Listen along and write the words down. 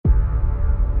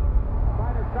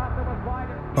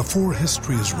Before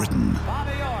history is written,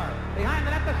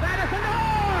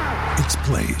 it's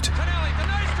played.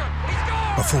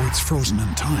 Before it's frozen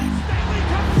in time,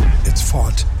 it's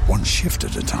fought one shift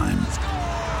at a time.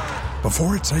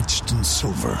 Before it's etched in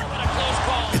silver,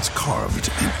 it's carved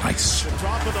in ice.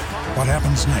 What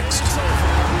happens next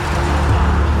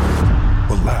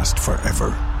will last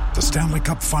forever. The Stanley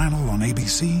Cup Final on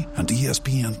ABC and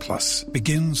ESPN Plus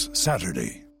begins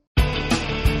Saturday.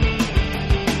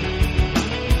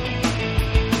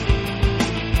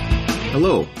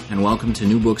 Hello, and welcome to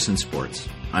New Books in Sports.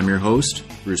 I'm your host,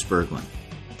 Bruce Berglund.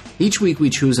 Each week we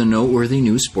choose a noteworthy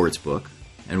new sports book,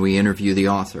 and we interview the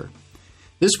author.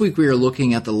 This week we are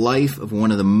looking at the life of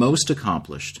one of the most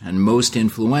accomplished and most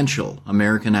influential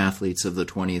American athletes of the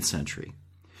 20th century.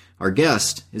 Our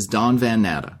guest is Don Van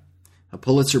Natta, a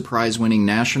Pulitzer Prize-winning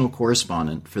national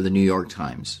correspondent for the New York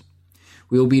Times.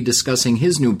 We will be discussing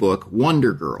his new book,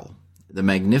 Wonder Girl, The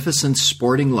Magnificent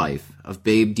Sporting Life of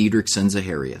Babe Didrikson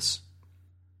Zaharias.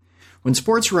 When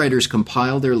sports writers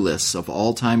compile their lists of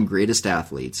all-time greatest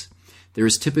athletes, there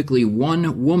is typically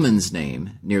one woman's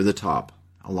name near the top,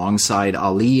 alongside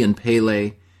Ali and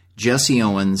Pele, Jesse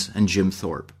Owens, and Jim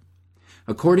Thorpe.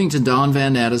 According to Don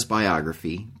Van Natta's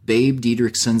biography, Babe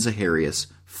Didrikson Zaharias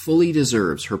fully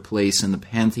deserves her place in the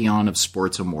pantheon of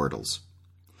sports immortals.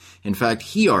 In fact,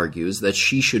 he argues that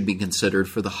she should be considered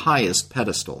for the highest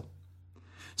pedestal.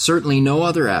 Certainly no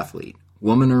other athlete,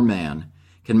 woman or man,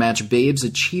 can match Babe's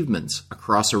achievements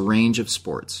across a range of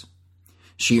sports.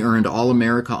 She earned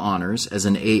All-America honors as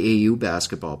an AAU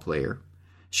basketball player.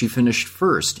 She finished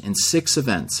first in 6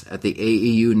 events at the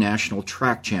AAU National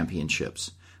Track Championships,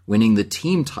 winning the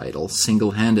team title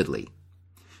single-handedly.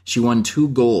 She won 2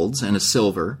 golds and a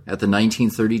silver at the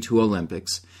 1932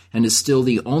 Olympics and is still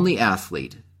the only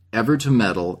athlete ever to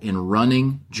medal in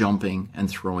running, jumping, and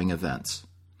throwing events.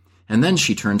 And then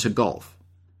she turned to golf.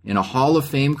 In a Hall of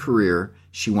Fame career,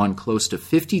 she won close to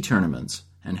 50 tournaments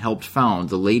and helped found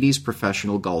the Ladies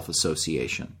Professional Golf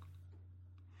Association.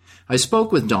 I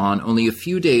spoke with Don only a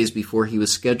few days before he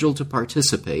was scheduled to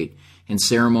participate in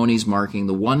ceremonies marking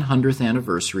the 100th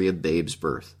anniversary of Babe's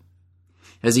birth.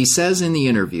 As he says in the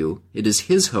interview, it is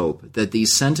his hope that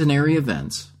these centenary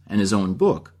events, and his own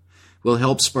book, will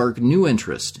help spark new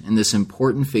interest in this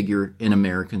important figure in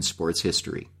American sports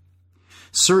history.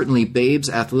 Certainly, Babe's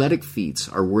athletic feats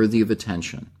are worthy of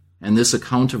attention, and this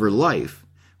account of her life,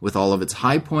 with all of its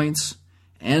high points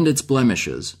and its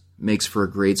blemishes, makes for a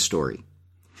great story.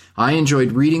 I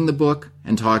enjoyed reading the book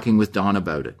and talking with Don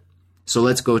about it. So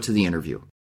let's go to the interview.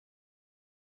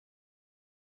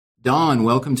 Don,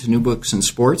 welcome to New Books in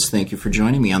Sports. Thank you for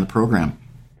joining me on the program.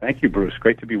 Thank you, Bruce.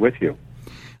 Great to be with you.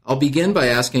 I'll begin by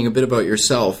asking a bit about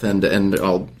yourself, and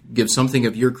I'll give something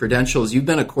of your credentials. You've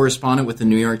been a correspondent with the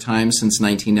New York Times since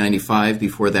 1995.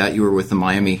 Before that, you were with the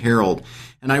Miami Herald.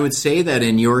 And I would say that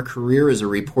in your career as a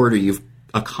reporter, you've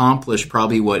accomplished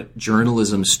probably what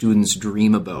journalism students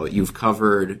dream about. You've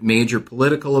covered major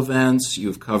political events.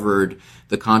 You've covered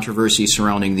the controversy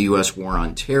surrounding the U.S. war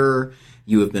on terror.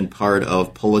 You have been part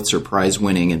of Pulitzer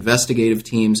Prize-winning investigative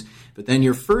teams. But then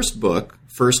your first book,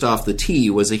 First Off the Tee,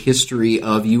 was a history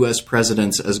of U.S.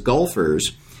 presidents as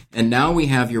golfers. And now we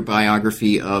have your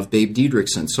biography of Babe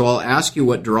Didrikson. So I'll ask you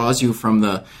what draws you from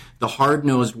the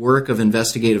hard-nosed work of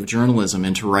investigative journalism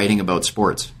into writing about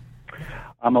sports.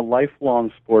 I'm a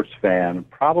lifelong sports fan,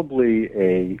 probably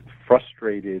a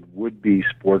frustrated would-be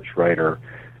sports writer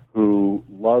who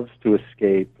loves to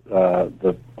escape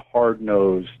the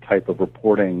hard-nosed type of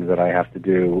reporting that I have to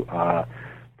do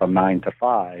from 9 to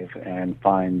 5 and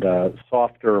find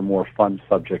softer, more fun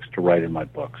subjects to write in my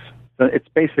books. So it's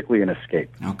basically an escape.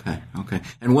 Okay.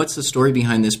 And what's the story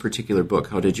behind this particular book?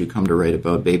 How did you come to write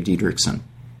about Babe Didrikson?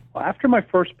 Well, after my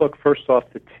first book, First Off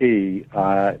the Tee,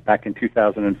 back in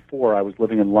 2004, I was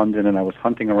living in London and I was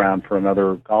hunting around for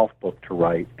another golf book to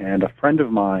write. And a friend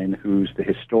of mine, who's the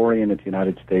historian at the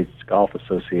United States Golf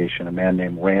Association, a man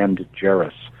named Rand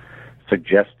Jarris,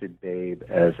 suggested Babe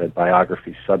as a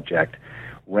biography subject.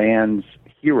 Rand's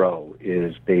hero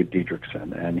is Babe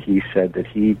Didrikson, and he said that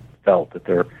he felt that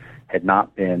there had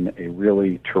not been a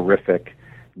really terrific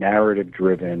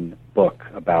narrative-driven book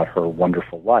about her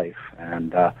wonderful life.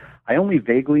 And I only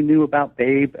vaguely knew about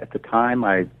Babe at the time.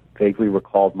 I vaguely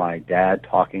recalled my dad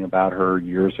talking about her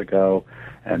years ago.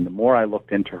 And the more I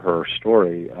looked into her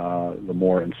story, the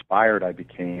more inspired I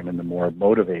became and the more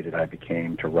motivated I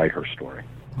became to write her story.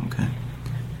 Okay.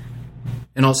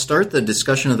 And I'll start the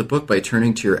discussion of the book by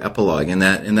turning to your epilogue. In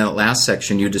that last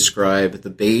section, you describe the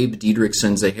Babe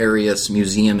Didrikson Zaharias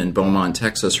Museum in Beaumont,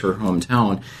 Texas, her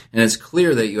hometown. And it's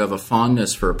clear that you have a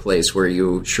fondness for a place where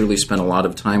you surely spent a lot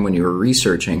of time when you were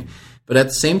researching. But at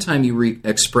the same time, you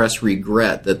express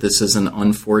regret that this is an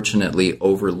unfortunately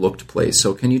overlooked place.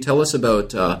 So can you tell us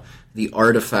about the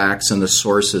artifacts and the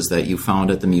sources that you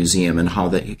found at the museum and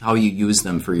how you use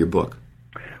them for your book?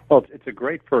 Well, it's a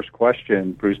great first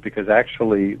question, Bruce, because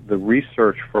actually the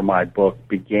research for my book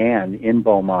began in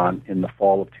Beaumont in the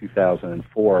fall of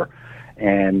 2004.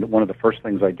 And one of the first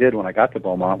things I did when I got to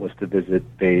Beaumont was to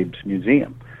visit Babe's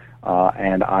museum.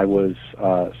 And I was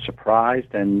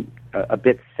surprised and a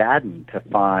bit saddened to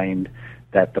find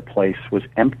that the place was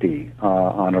empty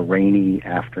on a rainy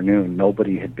afternoon.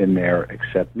 Nobody had been there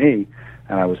except me,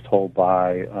 and I was told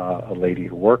by a lady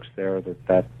who works there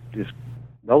that is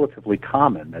relatively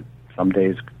common, that some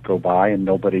days go by and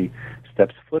nobody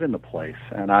steps foot in the place.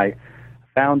 And I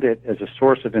found it as a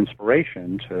source of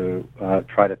inspiration to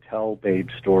try to tell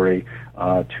Babe's story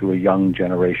to a young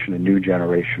generation, a new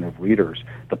generation of readers.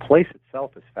 The place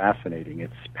itself is fascinating.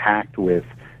 It's packed with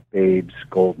Babe's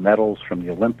gold medals from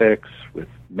the Olympics, with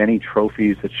many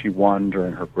trophies that she won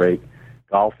during her great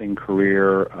golfing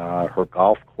career, her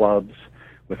golf clubs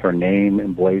with her name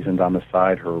emblazoned on the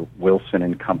side, her Wilson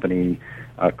and Company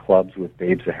clubs with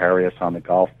Babe Zaharias on the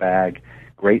golf bag,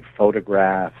 great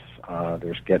photographs.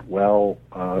 There's get well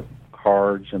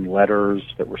cards and letters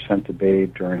that were sent to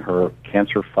Babe during her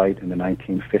cancer fight in the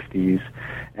 1950s.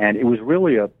 And it was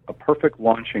really a perfect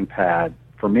launching pad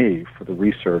for me for the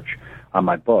research on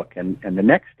my book. And the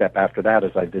next step after that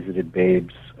is I visited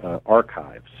Babe's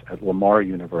archives at Lamar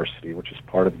University, which is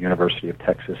part of the University of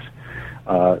Texas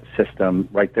system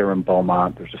right there in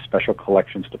Beaumont. There's a special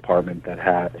collections department that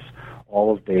has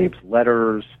all of Babe's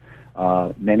letters,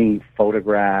 many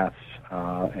photographs,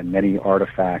 and many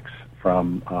artifacts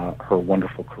from her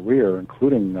wonderful career,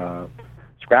 including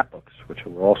scrapbooks, which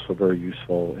were also very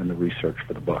useful in the research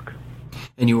for the book.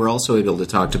 And you were also able to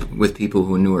talk with people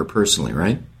who knew her personally,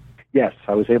 right? Yes,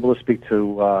 I was able to speak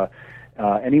to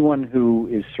anyone who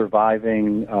is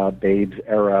surviving Babe's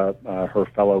era, her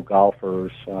fellow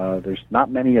golfers. There's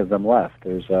not many of them left.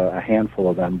 There's a handful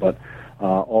of them, but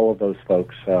all of those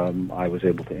folks I was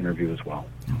able to interview as well.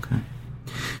 Okay.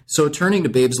 So turning to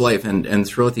Babe's life, and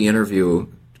throughout the interview,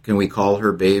 can we call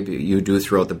her Babe? You do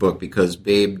throughout the book, because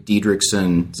Babe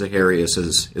Didrikson Zaharias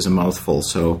is a mouthful,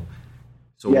 so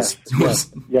yes,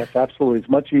 absolutely. It's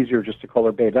much easier just to call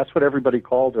her Babe. That's what everybody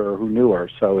called her who knew her,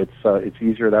 so it's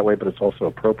easier that way, but it's also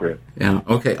appropriate. Yeah,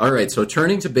 okay, all right. So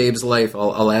turning to Babe's life,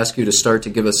 I'll ask you to start to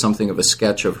give us something of a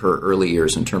sketch of her early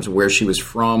years in terms of where she was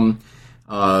from,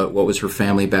 what was her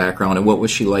family background, and what was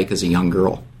she like as a young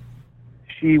girl?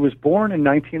 She was born in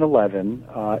 1911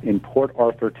 in Port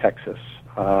Arthur, Texas,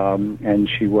 and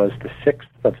she was the sixth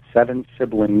of 7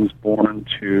 siblings born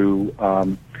to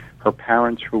her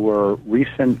parents who were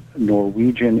recent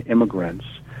Norwegian immigrants.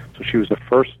 So she was a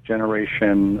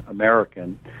first-generation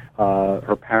American.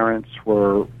 Her parents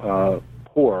were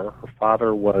poor. Her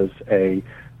father was a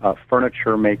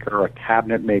furniture maker, a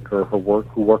cabinet maker who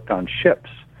worked on ships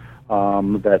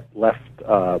that left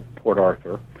Port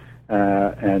Arthur.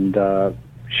 And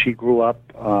she grew up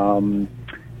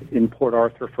in Port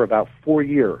Arthur for about 4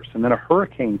 years. And then a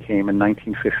hurricane came in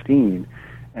 1915,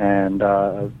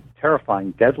 and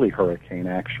terrifying, deadly hurricane,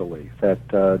 actually, that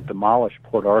demolished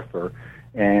Port Arthur.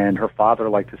 And her father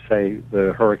liked to say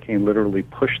the hurricane literally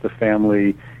pushed the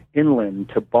family inland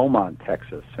to Beaumont,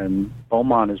 Texas. And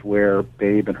Beaumont is where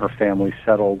Babe and her family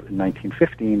settled in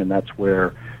 1915, and that's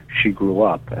where she grew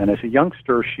up. And as a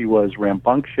youngster, she was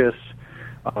rambunctious.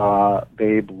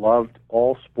 Babe loved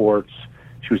all sports.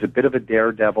 She was a bit of a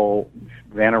daredevil,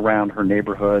 ran around her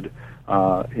neighborhood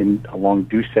along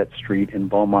Doucette Street in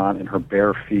Beaumont in her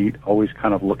bare feet, always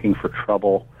kind of looking for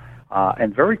trouble,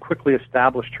 and very quickly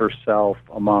established herself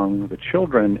among the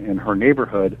children in her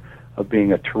neighborhood of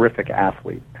being a terrific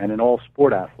athlete and an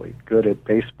all-sport athlete, good at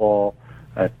baseball,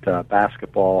 at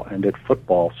basketball, and at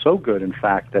football. So good, in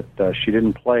fact, that she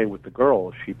didn't play with the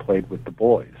girls, she played with the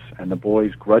boys. And the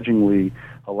boys grudgingly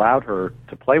allowed her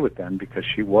to play with them because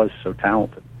she was so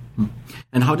talented.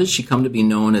 And how did she come to be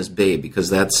known as Babe? Because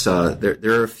that's there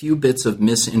are a few bits of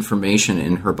misinformation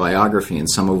in her biography, and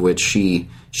some of which she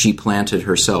planted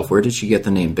herself. Where did she get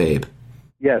the name Babe?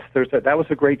 Yes, that was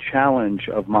a great challenge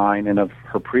of mine and of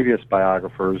her previous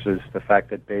biographers, is the fact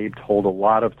that Babe told a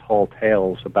lot of tall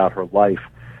tales about her life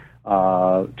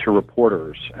to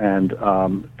reporters. And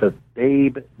the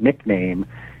Babe nickname,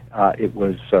 it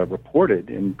was reported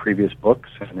in previous books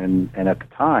and at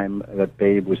the time that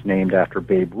Babe was named after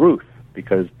Babe Ruth,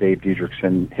 because Babe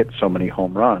Didrikson hit so many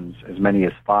home runs, as many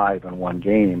as 5 in one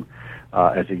game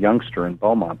as a youngster in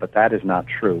Beaumont. But that is not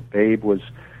true. Babe was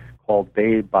called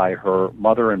Babe by her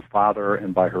mother and father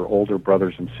and by her older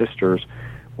brothers and sisters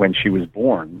when she was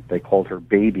born, they called her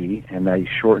Baby, and they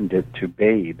shortened it to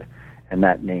Babe, and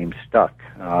that name stuck.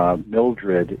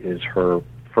 Mildred is her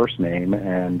first name,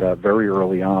 and very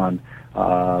early on,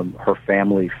 her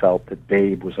family felt that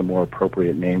Babe was a more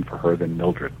appropriate name for her than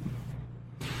Mildred.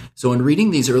 So in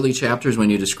reading these early chapters, when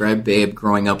you described Babe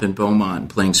growing up in Beaumont,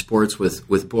 playing sports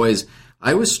with boys,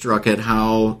 I was struck at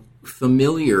how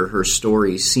familiar her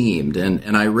story seemed.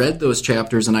 And I read those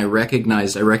chapters, and I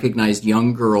recognized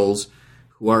young girls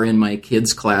who are in my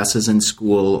kids' classes in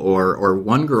school, or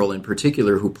one girl in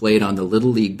particular who played on the Little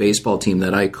League baseball team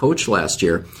that I coached last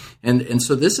year. And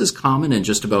so this is common in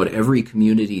just about every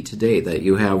community today, that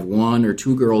you have one or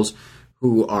two girls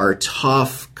who are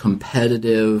tough,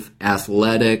 competitive,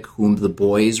 athletic, whom the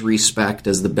boys respect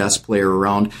as the best player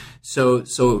around. So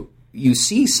you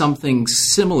see something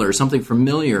similar, something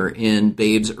familiar in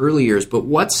Babe's early years, but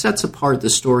what sets apart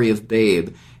the story of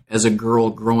Babe as a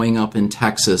girl growing up in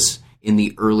Texas in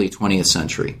the early 20th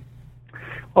century?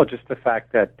 Well, just the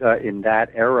fact that in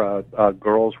that era,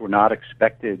 girls were not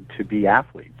expected to be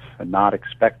athletes and not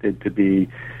expected to be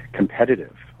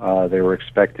competitive. They were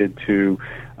expected to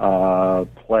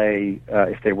play,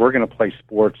 if they were going to play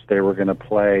sports, they were going to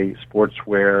play sports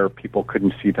where people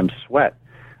couldn't see them sweat.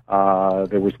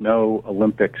 There was no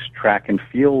Olympics track and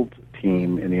field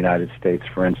team in the United States,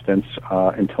 for instance,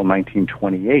 until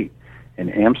 1928 in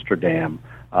Amsterdam.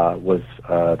 Was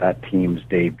that team's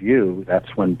debut.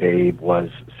 That's when Babe was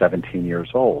 17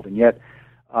 years old. And yet,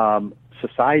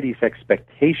 society's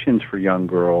expectations for young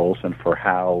girls and for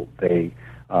how they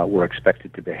were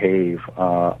expected to behave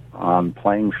on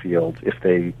playing fields, if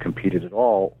they competed at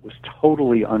all, was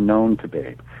totally unknown to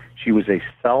Babe. She was a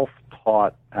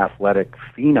self-taught athletic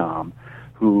phenom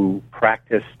who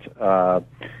practiced the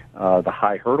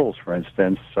high hurdles, for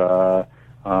instance,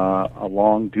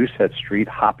 along Doucette Street,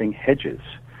 hopping hedges.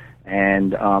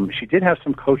 And she did have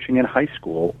some coaching in high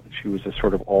school. She was a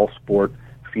sort of all-sport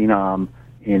phenom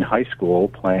in high school,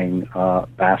 playing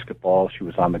basketball. She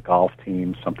was on the golf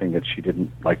team, something that she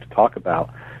didn't like to talk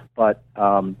about. But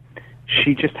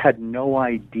she just had no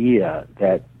idea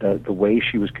that the way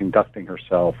she was conducting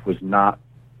herself was not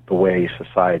the way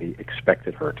society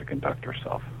expected her to conduct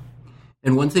herself.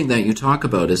 And one thing that you talk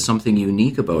about is something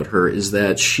unique about her, is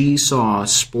that she saw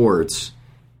sports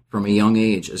from a young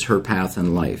age as her path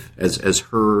in life, as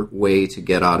her way to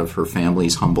get out of her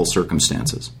family's humble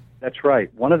circumstances. That's right.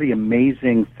 One of the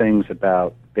amazing things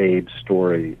about Babe's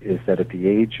story is that at the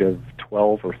age of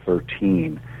 12 or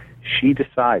 13, she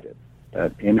decided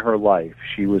that in her life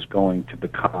she was going to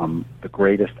become the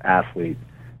greatest athlete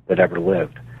that ever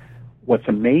lived. What's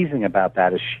amazing about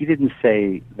that is she didn't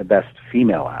say the best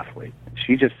female athlete.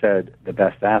 She just said the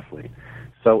best athlete.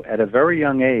 So at a very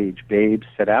young age, Babe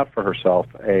set out for herself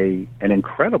an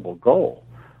incredible goal,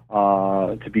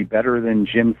 to be better than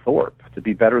Jim Thorpe, to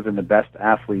be better than the best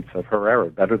athletes of her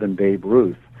era, better than Babe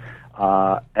Ruth,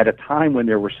 at a time when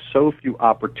there were so few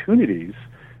opportunities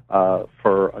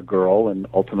for a girl and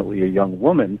ultimately a young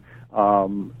woman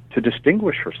to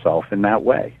distinguish herself in that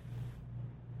way.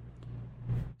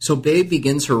 So Babe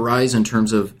begins her rise in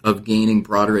terms of gaining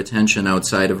broader attention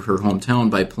outside of her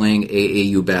hometown by playing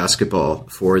AAU basketball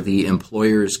for the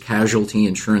Employers Casualty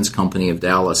Insurance Company of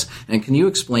Dallas. And can you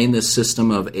explain this system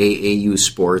of AAU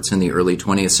sports in the early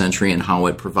 20th century and how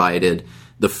it provided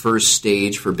the first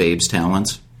stage for Babe's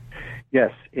talents?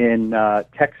 Yes. In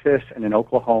Texas and in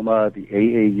Oklahoma, the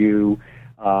AAU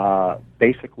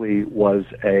basically was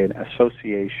an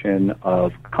association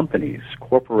of companies,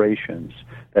 corporations,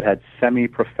 that had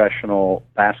semi-professional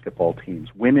basketball teams,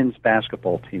 women's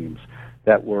basketball teams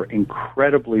that were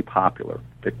incredibly popular,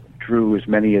 that drew as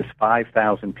many as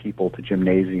 5,000 people to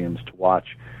gymnasiums to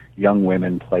watch young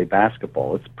women play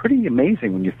basketball. It's pretty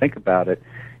amazing when you think about it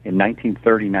in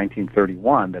 1930,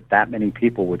 1931, that many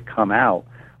people would come out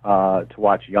to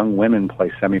watch young women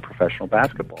play semi-professional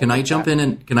basketball. Can I jump in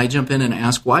and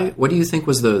ask why? What do you think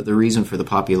was the reason for the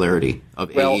popularity of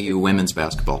AAU women's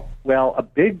basketball? Well, a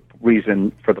big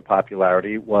reason for the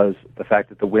popularity was the fact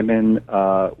that the women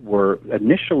were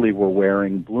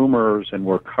wearing bloomers and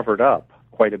were covered up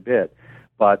quite a bit.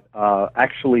 But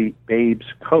actually, Babe's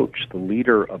coach, the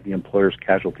leader of the Employers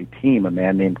Casualty team, a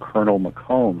man named Colonel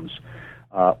McCombs,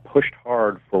 pushed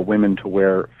hard for women to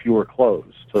wear fewer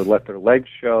clothes, to let their legs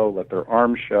show, let their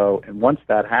arms show. And once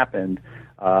that happened,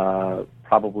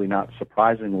 probably not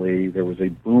surprisingly, there was a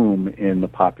boom in the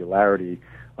popularity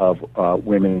of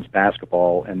women's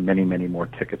basketball, and many, many more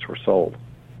tickets were sold.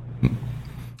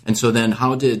 And so then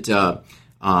how did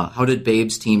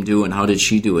Babe's team do, and how did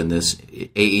she do in this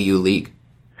AAU league?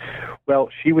 Well,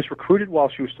 she was recruited while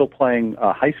she was still playing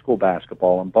high school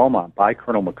basketball in Beaumont by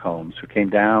Colonel McCombs, who came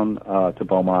down to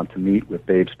Beaumont to meet with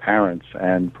Babe's parents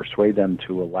and persuade them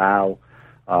to allow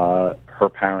her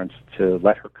parents to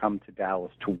let her come to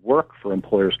Dallas to work for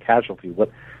Employers Casualty.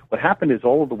 What happened is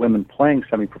all of the women playing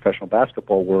semi-professional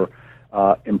basketball were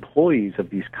employees of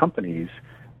these companies,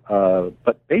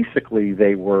 but basically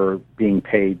they were being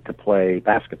paid to play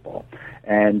basketball.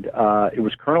 And it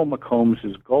was Colonel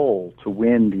McCombs' goal to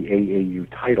win the AAU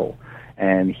title.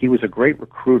 And he was a great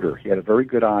recruiter. He had a very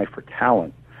good eye for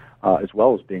talent, as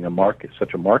well as being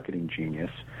such a marketing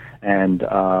genius. And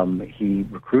he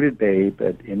recruited Babe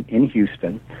in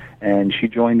Houston, and she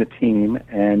joined the team,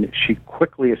 and she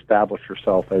quickly established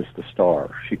herself as the star.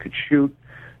 She could shoot.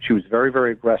 She was very,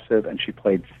 very aggressive, and she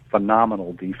played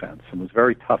phenomenal defense and was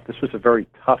very tough. This was a very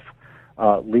tough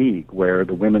league where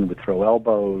the women would throw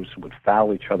elbows, would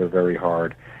foul each other very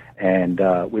hard. And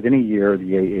within a year,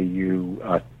 the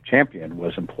AAU champion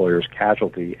was Employers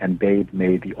Casualty, and Babe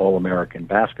made the All-American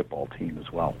basketball team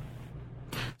as well.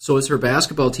 So as her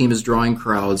basketball team is drawing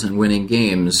crowds and winning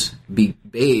games,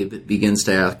 Babe begins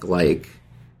to act like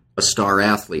a star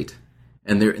athlete.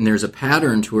 And there's a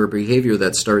pattern to her behavior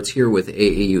that starts here with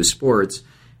AAU sports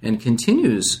and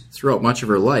continues throughout much of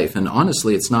her life. And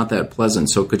honestly, it's not that pleasant.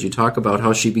 So could you talk about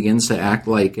how she begins to act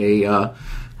like a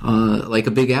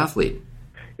big athlete?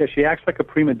 Yeah, she acts like a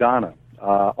prima donna,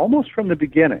 almost from the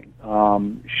beginning.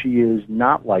 She is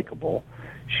not likable.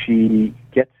 She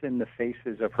gets in the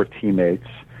faces of her teammates.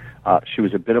 She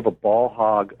was a bit of a ball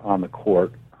hog on the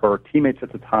court. Her teammates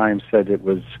at the time said it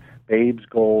was Babe's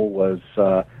goal was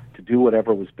to do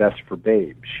whatever was best for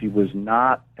Babe. She was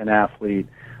not an athlete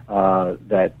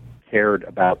that cared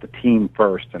about the team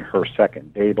first and her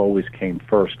second. Babe always came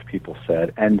first, people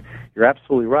said. And you're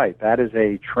absolutely right. That is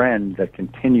a trend that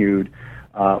continued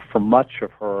for much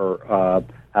of her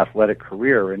athletic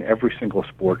career in every single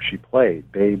sport she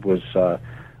played. Babe was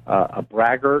a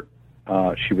braggart.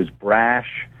 She was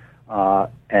brash.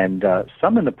 And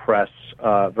some in the press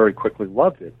very quickly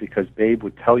loved it because Babe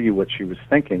would tell you what she was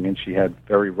thinking, and she had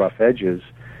very rough edges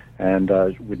and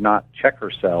would not check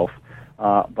herself.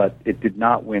 But it did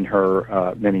not win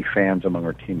her many fans among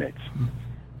her teammates.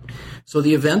 So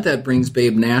the event that brings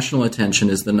Babe national attention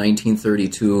is the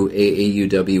 1932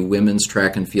 AAUW Women's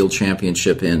Track and Field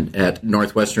Championship at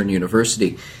Northwestern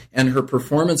University. And her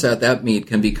performance at that meet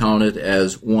can be counted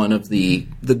as one of the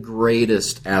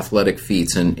greatest athletic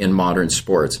feats in modern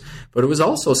sports. But it was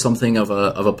also something of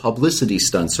a publicity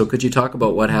stunt. So could you talk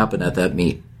about what happened at that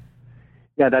meet?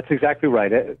 Yeah, that's exactly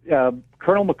right.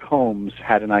 Colonel McCombs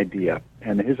had an idea,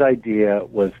 and his idea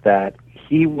was that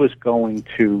he was going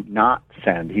to not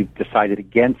send. He decided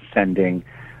against sending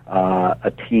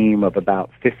a team of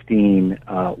about 15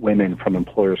 women from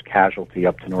Employers Casualty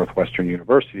up to Northwestern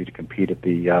University to compete at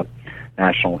the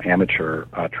National Amateur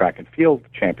Track and Field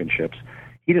Championships.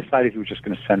 He decided he was just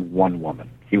going to send one woman.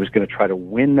 He was going to try to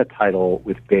win the title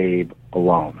with Babe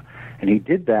alone. And he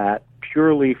did that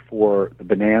purely for the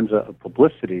bonanza of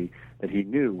publicity that he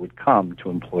knew would come to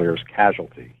Employers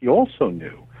Casualty. He also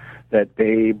knew that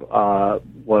Babe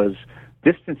was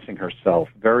distancing herself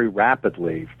very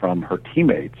rapidly from her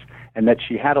teammates and that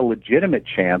she had a legitimate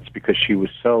chance because she was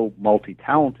so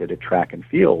multi-talented at track and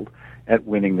field at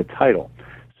winning the title.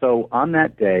 So on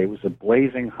that day, it was a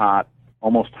blazing hot,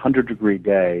 almost 100-degree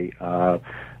day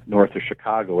north of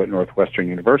Chicago at Northwestern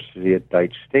University at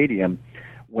Deitch Stadium,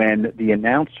 when the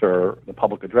announcer, the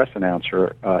public address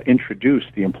announcer, introduced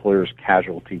the Employers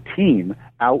Casualty team,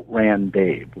 outran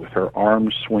Babe with her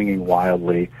arms swinging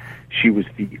wildly. She was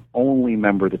the only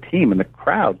member of the team, and the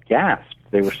crowd gasped.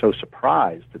 They were so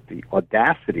surprised at the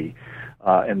audacity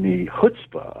and the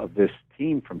chutzpah of this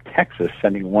team from Texas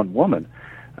sending one woman.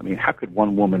 I mean, how could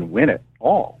one woman win it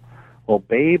all? Well,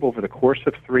 Babe, over the course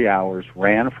of 3 hours,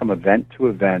 ran from event to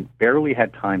event, barely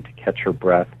had time to catch her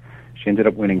breath. She ended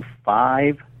up winning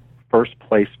 5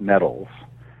 first-place medals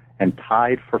and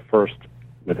tied for first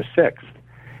with a 6th,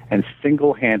 and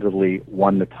single-handedly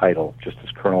won the title, just as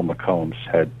Colonel McCombs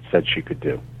had said she could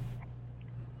do.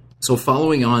 So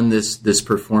following on this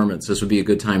performance, this would be a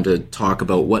good time to talk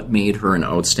about what made her an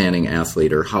outstanding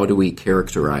athlete, or how do we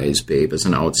characterize Babe as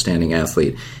an outstanding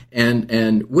athlete?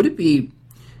 And would it be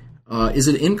is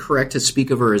it incorrect to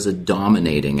speak of her as a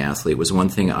dominating athlete? Was one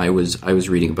thing I was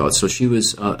reading about. So she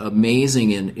was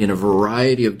amazing in a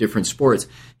variety of different sports.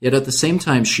 Yet at the same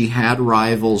time, she had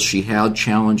rivals, she had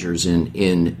challengers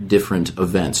in different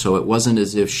events. So it wasn't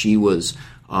as if she was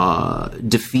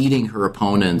defeating her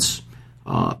opponents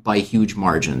by huge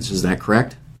margins. Is that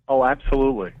correct? Oh,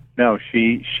 absolutely. No,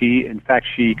 she in fact,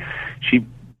 she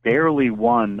barely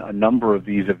won a number of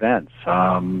these events.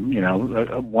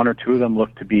 One or two of them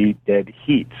looked to be dead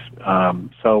heats.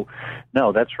 So,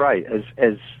 no, that's right.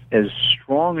 As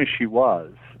strong as she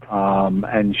was,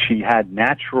 and she had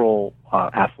natural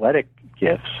athletic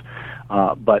gifts,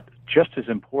 but just as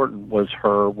important was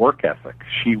her work ethic.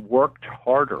 She worked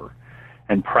harder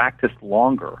and practiced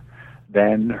longer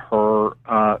than her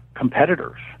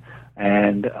competitors.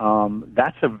 And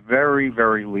that's a very,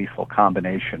 very lethal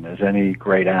combination, as any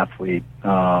great athlete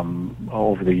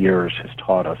over the years has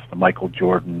taught us. The Michael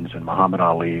Jordans and Muhammad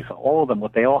Alis, all of them,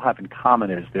 what they all have in common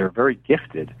is they're very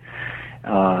gifted.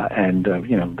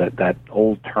 That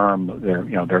old term,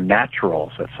 they're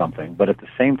naturals at something, but at the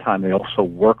same time, they also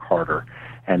work harder,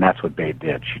 and that's what Babe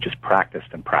did. She just practiced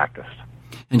and practiced.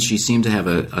 And she seemed to have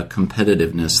a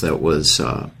competitiveness that was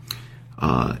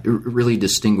really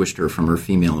distinguished her from her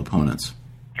female opponents.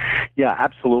 Yeah,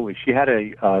 absolutely. She had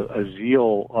a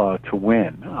zeal to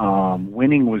win.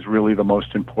 Winning was really the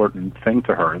most important thing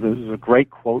to her. There's a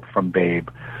great quote from Babe,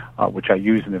 which I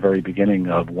use in the very beginning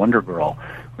of Wonder Girl,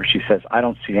 where she says, "I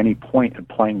don't see any point in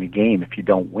playing the game if you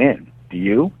don't win. Do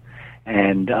you?"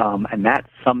 And that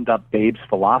summed up Babe's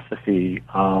philosophy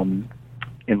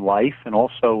in life, and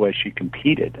also as she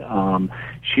competed.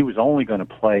 She was only going to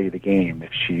play the game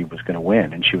if she was going to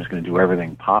win, and she was going to do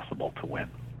everything possible to win.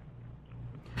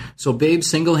 So Babe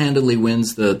single-handedly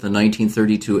wins the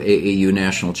 1932 AAU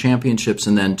National Championships,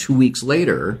 and then 2 weeks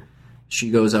later,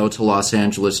 she goes out to Los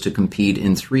Angeles to compete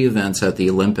in 3 events at the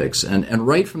Olympics. And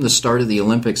right from the start of the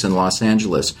Olympics in Los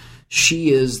Angeles, she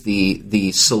is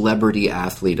the celebrity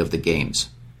athlete of the Games.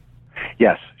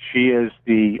 Yes, she is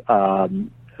a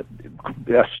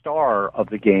star of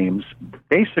the Games,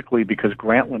 basically because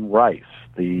Grantland Rice,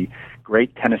 the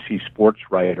great Tennessee sports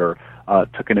writer,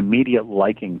 took an immediate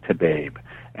liking to Babe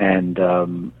and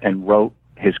wrote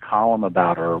his column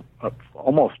about her.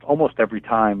 Almost every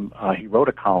time he wrote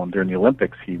a column during the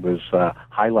Olympics, he was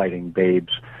highlighting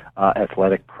Babe's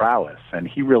athletic prowess, and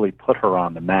he really put her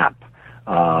on the map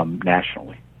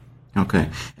nationally. Okay,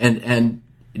 and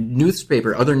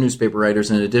other newspaper writers,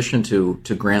 in addition to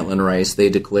Grantland Rice, they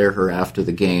declare her after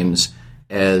the Games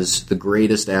as the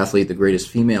greatest athlete, the greatest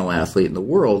female athlete in the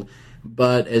world.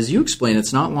 But as you explain,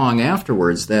 it's not long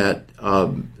afterwards that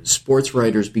sports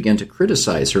writers began to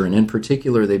criticize her, and in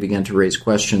particular, they began to raise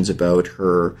questions about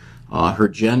her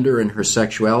gender and her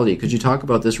sexuality. Could you talk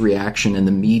about this reaction in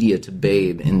the media to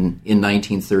Babe in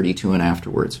 1932 and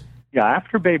afterwards? Yeah,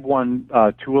 after Babe won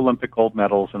 2 Olympic gold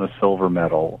medals and a silver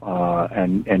medal,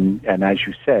 and as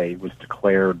you say, was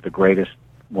declared the greatest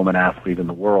woman athlete in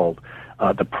the world,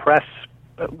 the press,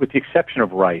 with the exception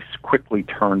of Rice, quickly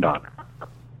turned on her.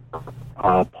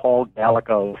 Paul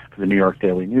Gallico for the New York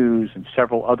Daily News and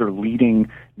several other leading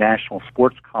national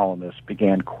sports columnists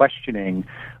began questioning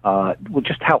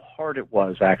just how hard it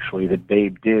was actually that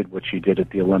Babe did what she did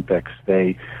at the Olympics.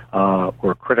 They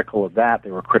were critical of that.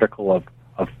 They were critical of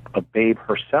Babe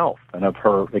herself and of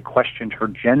her. They questioned her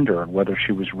gender and whether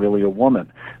she was really a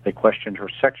woman. They questioned her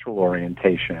sexual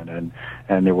orientation,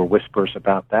 and there were whispers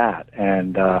about that.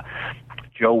 And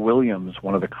Joe Williams,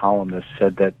 one of the columnists,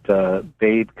 said that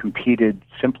Babe competed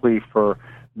simply for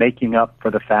making up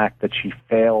for the fact that she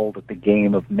failed at the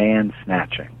game of man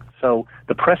snatching. So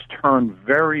the press turned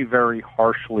very, very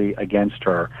harshly against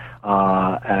her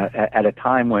at a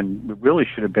time when it really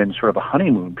should have been sort of a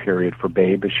honeymoon period for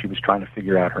Babe as she was trying to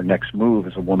figure out her next move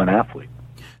as a woman athlete.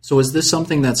 So is this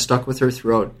something that stuck with her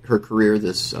throughout her career,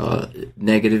 this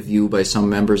negative view by some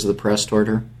members of the press toward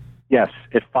her? Yes,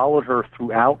 it followed her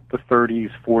throughout the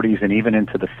 30s, 40s, and even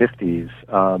into the 50s,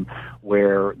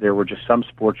 where there were just some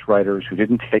sports writers who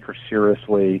didn't take her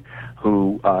seriously,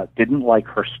 who didn't like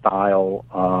her style,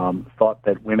 thought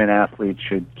that women athletes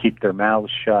should keep their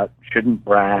mouths shut, shouldn't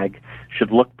brag,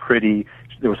 should look pretty.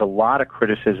 There was a lot of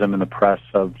criticism in the press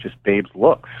of just Babe's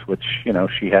looks, which,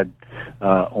 she had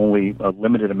only a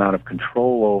limited amount of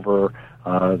control over.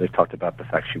 They talked about the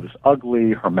fact she was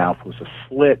ugly, her mouth was a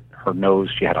slit, her nose,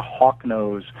 she had a hawk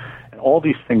nose, and all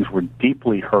these things were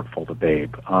deeply hurtful to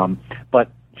Babe.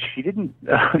 But she didn't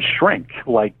shrink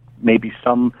like maybe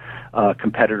some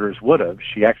competitors would have.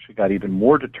 She actually got even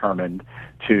more determined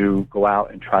to go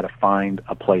out and try to find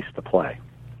a place to play.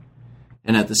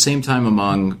 And at the same time,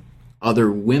 among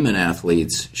other women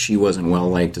athletes, she wasn't well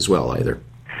liked as well either.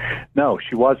 No,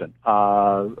 she wasn't.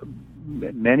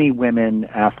 Many women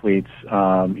athletes,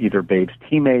 either Babe's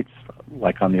teammates,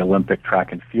 like on the Olympic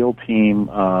track and field team,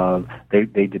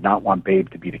 they did not want Babe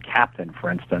to be the captain, for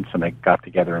instance, and they got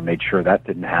together and made sure that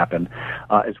didn't happen,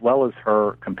 as well as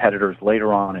her competitors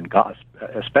later on in golf,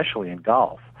 especially in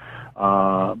golf.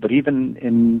 But even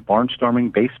in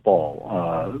barnstorming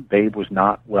baseball, Babe was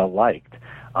not well liked.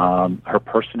 Her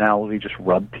personality just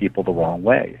rubbed people the wrong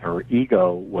way. Her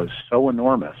ego was so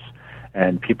enormous,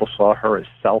 and people saw her as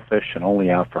selfish and only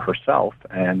out for herself,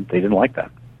 and they didn't like that.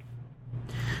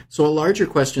 So a larger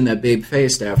question that Babe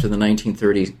faced after the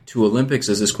 1932 Olympics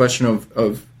is this question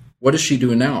of what does she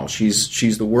do now?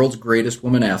 She's the world's greatest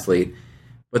woman athlete,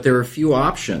 but there are few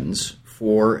options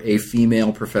for a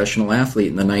female professional athlete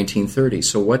in the 1930s.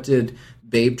 So what did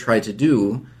Babe try to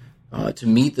do to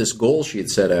meet this goal she had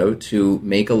set out to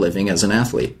make a living as an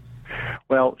athlete?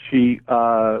 Well, she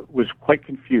was quite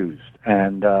confused,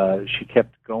 and she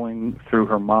kept going through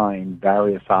her mind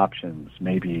various options,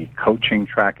 maybe coaching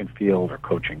track and field or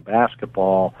coaching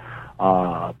basketball,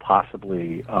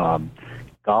 possibly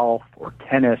golf or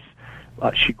tennis.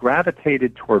 She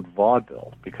gravitated toward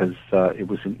vaudeville because it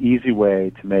was an easy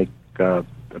way to make a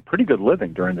pretty good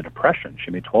living during the Depression.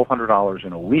 She made $1,200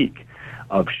 in a week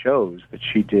of shows that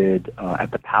she did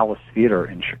at the Palace Theater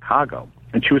in Chicago.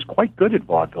 And she was quite good at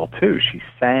vaudeville, too. She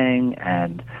sang,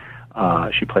 and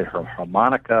she played her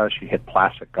harmonica. She hit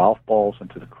plastic golf balls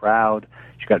into the crowd.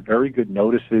 She got very good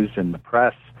notices in the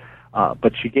press,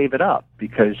 but she gave it up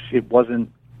because it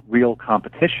wasn't real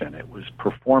competition. It was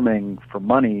performing for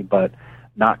money, but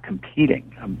not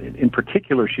competing. In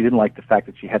particular, she didn't like the fact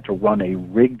that she had to run a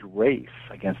rigged race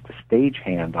against a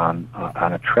stagehand on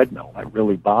a treadmill. That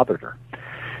really bothered her.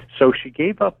 So she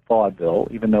gave up vaudeville,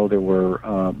 even though there were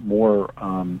more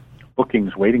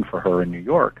bookings waiting for her in New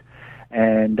York.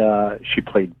 And she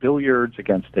played billiards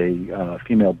against a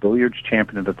female billiards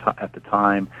champion at the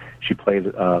time. She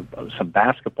played some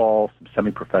basketball, some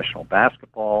semi-professional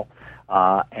basketball,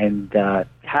 and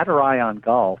had her eye on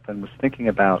golf and was thinking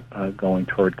about going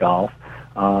toward golf.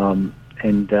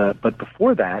 But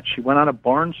before that, she went on a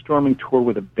barnstorming tour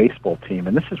with a baseball team.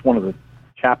 And this is one of the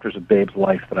chapters of Babe's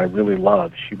life that I really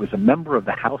love. She was a member of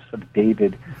the House of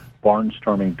David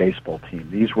barnstorming baseball team.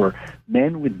 These were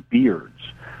men with beards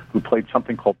who played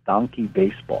something called donkey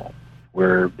baseball,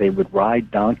 where they would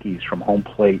ride donkeys from home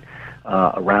plate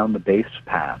around the base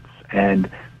paths.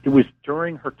 And it was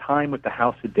during her time with the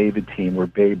House of David team where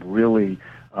Babe really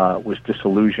was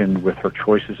disillusioned with her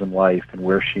choices in life and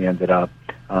where she ended up.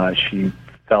 She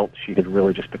felt she had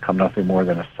really just become nothing more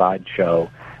than a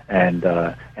sideshow, and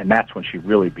that's when she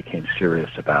really became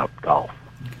serious about golf.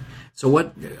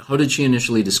 So how did she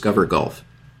initially discover golf?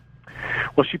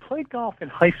 Well, she played golf in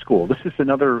high school. This is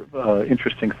another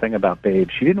interesting thing about Babe.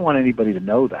 She didn't want anybody to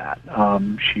know that.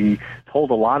 She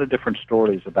told a lot of different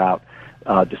stories about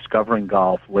discovering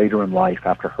golf later in life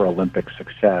after her Olympic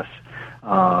success.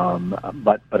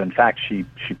 But in fact, she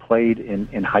played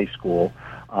in high school.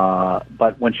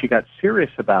 But when she got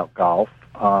serious about golf,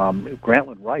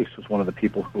 Grantland Rice was one of the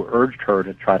people who urged her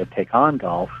to try to take on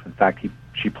golf. In fact,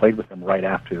 she played with him right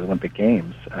after the Olympic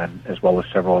Games, and as well as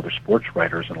several other sports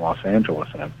writers in Los Angeles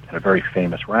in a very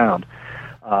famous round.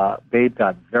 Babe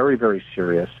got very, very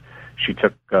serious. She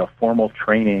took formal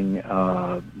training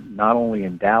not only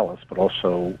in Dallas, but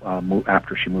also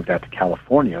after she moved out to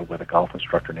California with a golf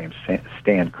instructor named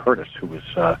Stan Curtis, who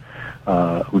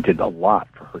did a lot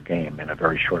for her game in a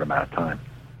very short amount of time.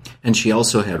 And she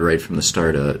also had, right from the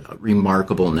start, a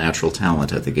remarkable natural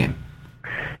talent at the game.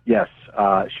 Yes,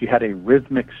 she had a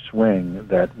rhythmic swing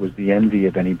that was the envy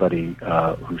of anybody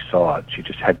who saw it. She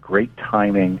just had great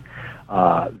timing,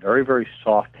 very, very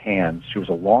soft hands. She was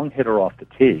a long hitter off the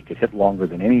tee, could hit longer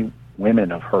than any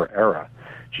women of her era.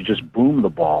 She just boomed the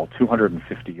ball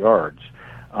 250 yards,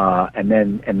 and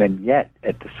then yet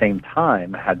at the same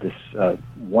time had this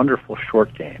wonderful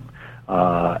short game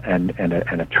and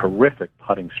a terrific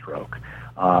putting stroke.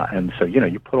 And so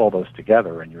you put all those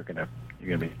together, and you're going to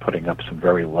be putting up some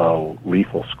very low,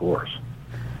 lethal scores.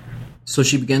 So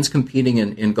she begins competing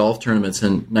in golf tournaments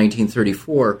in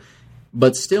 1934,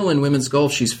 but still in women's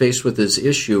golf, she's faced with this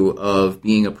issue of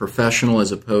being a professional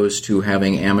as opposed to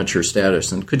having amateur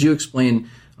status. And could you explain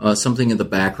something of the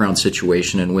background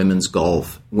situation in women's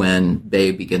golf when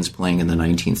Babe begins playing in the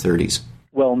 1930s?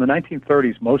 Well, in the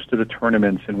 1930s, most of the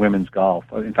tournaments in women's golf,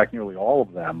 in fact, nearly all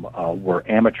of them, were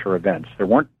amateur events. There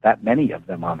weren't that many of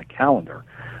them on the calendar.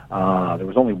 There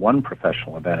was only one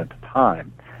professional event at the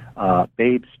time.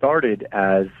 Babe started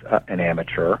as an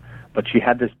amateur, but she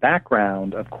had this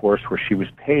background, of course, where she was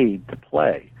paid to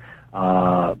play.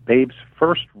 Babe's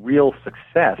first real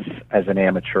success as an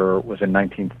amateur was in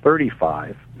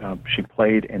 1935. She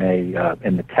played in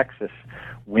the Texas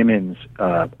Women's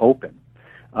Open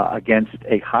against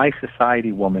a high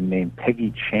society woman named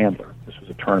Peggy Chandler. This was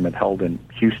a tournament held in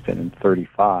Houston in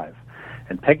 35.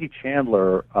 And Peggy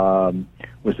Chandler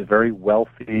was a very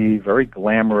wealthy, very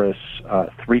glamorous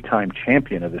three-time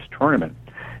champion of this tournament.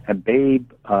 And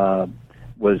Babe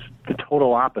was the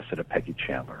total opposite of Peggy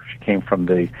Chandler. She came from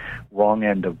the wrong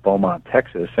end of Beaumont,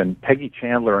 Texas, and Peggy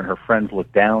Chandler and her friends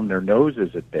looked down their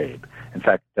noses at Babe. In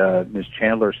fact, Ms.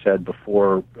 Chandler said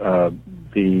before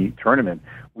the tournament,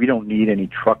 "We don't need any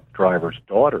truck drivers'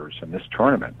 daughters in this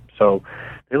tournament." So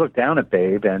they looked down at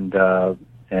Babe,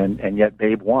 and yet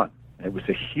Babe won. It was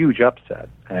a huge upset,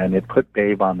 and it put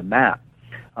Babe on the map.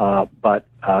 But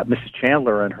Mrs.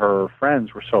 Chandler and her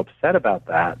friends were so upset about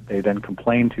that, they then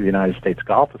complained to the United States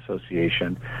Golf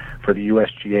Association for the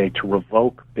USGA to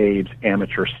revoke Babe's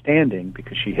amateur standing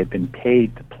because she had been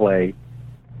paid to play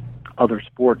other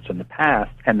sports in the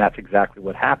past, and that's exactly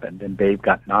what happened. And Babe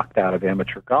got knocked out of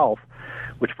amateur golf,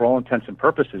 which for all intents and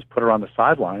purposes put her on the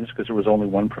sidelines because there was only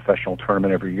one professional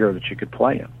tournament every year that she could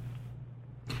play in.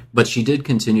 But she did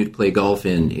continue to play golf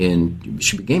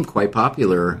she became quite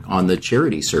popular on the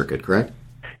charity circuit, correct?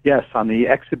 Yes, on the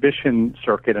exhibition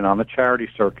circuit and on the charity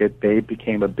circuit, Babe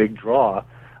became a big draw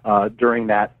during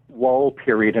that lull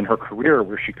period in her career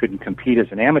where she couldn't compete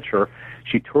as an amateur.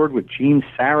 She toured with Gene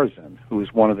Sarazen, who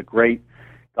was one of the great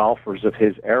golfers of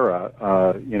his era,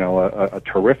 a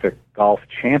terrific golf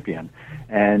champion.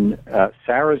 And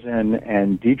Sarazen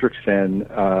and Diedrichsen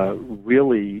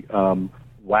really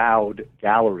wowed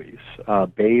galleries.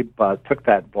 Babe took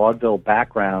that vaudeville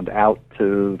background out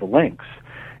to the links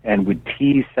and would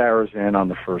tease Sarazen on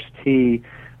the first tee.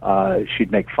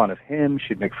 She'd make fun of him.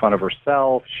 She'd make fun of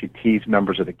herself. She'd tease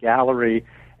members of the gallery,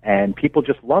 and people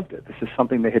just loved it. This is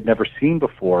something they had never seen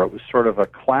before. It was sort of a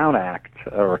clown act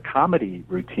or a comedy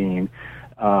routine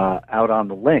out on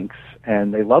the links,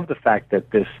 and they loved the fact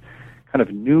that this kind of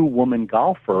new woman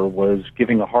golfer was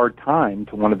giving a hard time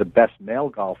to one of the best male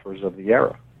golfers of the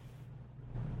era.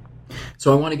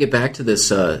 So I want to get back to this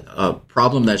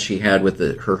problem that she had with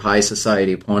her high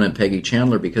society opponent, Peggy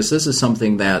Chandler, because this is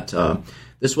something that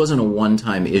this wasn't a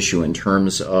one-time issue in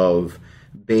terms of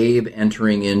Babe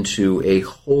entering into a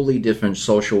wholly different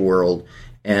social world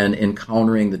and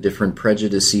encountering the different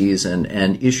prejudices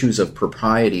and issues of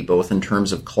propriety, both in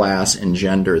terms of class and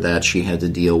gender, that she had to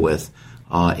deal with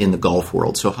in the golf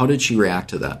world. So how did she react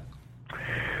to that?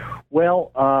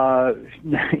 Well,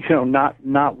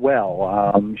 not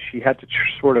well. She had to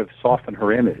sort of soften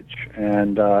her image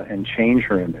and change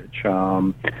her image.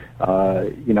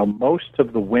 Most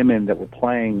of the women that were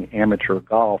playing amateur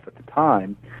golf at the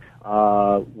time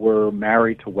were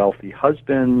married to wealthy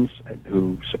husbands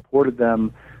who supported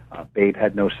them. Babe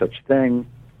had no such thing.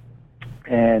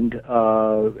 And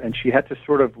she had to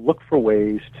sort of look for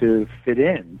ways to fit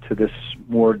in to this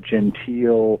more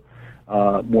genteel,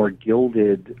 more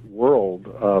gilded world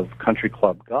of country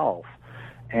club golf.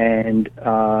 And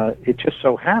it just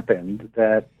so happened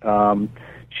that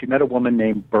she met a woman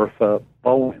named Bertha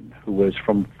Bowen, who was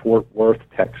from Fort Worth,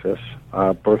 Texas.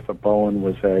 Bertha Bowen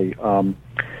was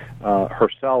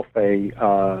herself a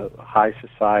high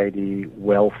society,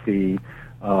 wealthy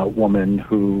woman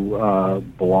who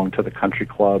belonged to the country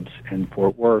clubs in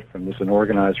Fort Worth and was an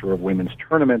organizer of women's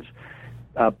tournaments.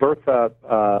 Bertha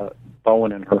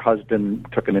Bowen and her husband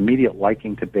took an immediate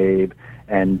liking to Babe,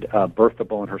 and Bertha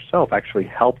Bowen herself actually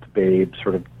helped Babe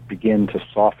sort of begin to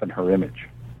soften her image.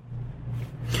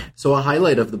 So a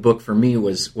highlight of the book for me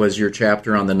was your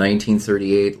chapter on the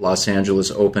 1938 Los Angeles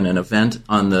Open, an event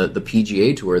on the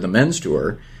PGA Tour, the men's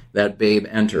tour, that Babe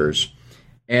enters.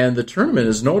 And the tournament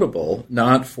is notable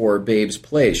not for Babe's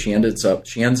play. She ends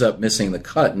up missing the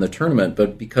cut in the tournament,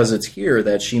 but because it's here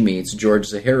that she meets George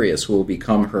Zaharias, who will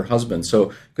become her husband.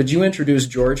 So could you introduce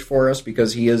George for us,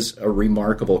 because he is a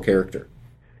remarkable character?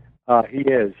 He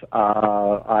is.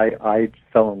 I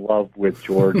fell in love with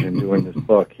George in doing this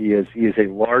book. He is a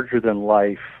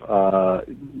larger-than-life,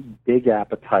 big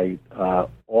appetite,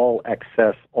 all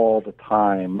excess, all the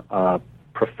time,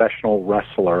 professional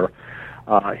wrestler.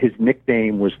 His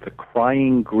nickname was the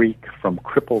Crying Greek from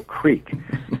Cripple Creek.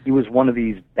 He was one of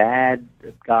these bad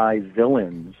guy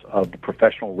villains of the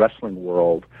professional wrestling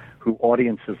world who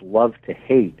audiences loved to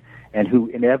hate, and who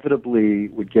inevitably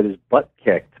would get his butt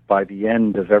kicked by the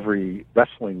end of every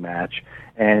wrestling match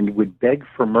and would beg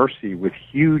for mercy with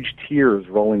huge tears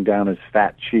rolling down his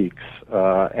fat cheeks,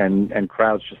 and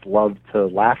crowds just loved to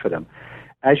laugh at him.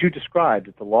 As you described,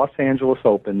 at the Los Angeles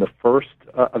Open, the first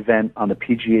event on the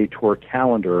PGA Tour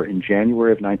calendar in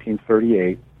January of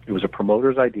 1938, it was a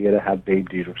promoter's idea to have Babe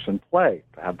Diedrichsen play,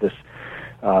 to have this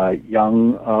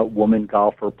young woman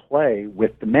golfer play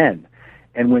with the men.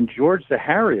 And when George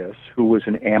Zaharias, who was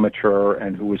an amateur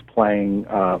and who was playing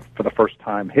for the first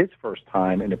time, his first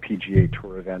time in a PGA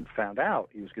Tour event, found out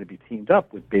he was going to be teamed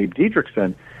up with Babe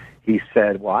Didrikson, he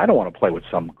said, well, I don't want to play with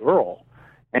some girl.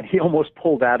 And he almost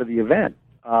pulled out of the event.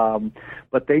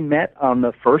 But they met on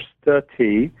the first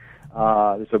tee.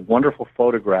 There's a wonderful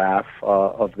photograph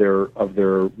of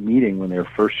their meeting when they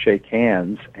first shake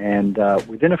hands, and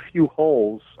within a few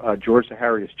holes, George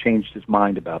Zaharias changed his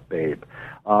mind about Babe.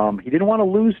 He didn't want to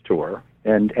lose to her,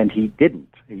 and he didn't.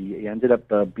 He ended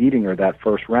up beating her that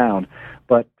first round,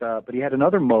 but he had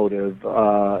another motive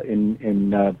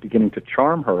in beginning to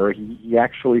charm her. He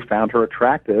actually found her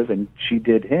attractive, and she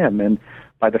did him. And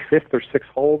by the fifth or sixth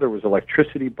hole, there was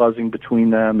electricity buzzing between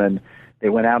them, and they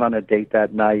went out on a date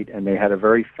that night, and they had a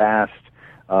very fast,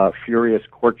 furious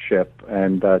courtship.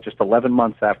 And just 11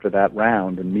 months after that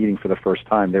round and meeting for the first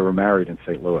time, they were married in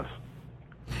St. Louis.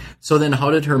 So then how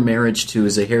did her marriage to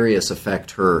Zaharias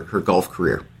affect her golf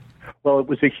career? Well, it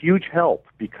was a huge help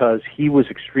because he was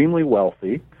extremely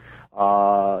wealthy.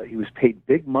 He was paid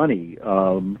big money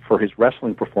for his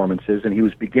wrestling performances, and he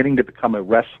was beginning to become a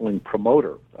wrestling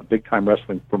promoter, a big-time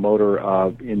wrestling promoter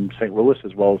in St. Louis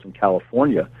as well as in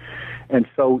California. And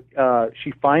so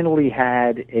she finally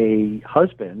had a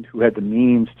husband who had the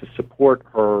means to support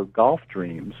her golf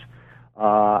dreams,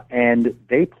 and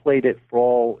they played it for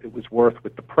all it was worth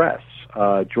with the press.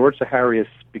 George Zaharias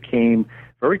became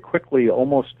very quickly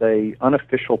almost a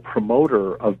unofficial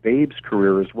promoter of Babe's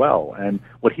career as well. And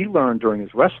what he learned during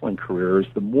his wrestling career is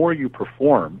the more you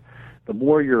perform, the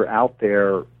more you're out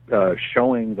there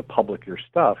showing the public your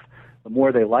stuff, the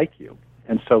more they like you.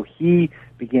 And so he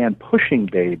began pushing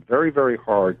Babe very, very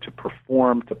hard to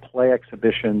perform, to play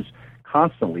exhibitions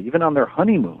constantly. Even on their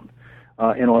honeymoon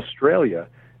in Australia,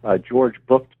 George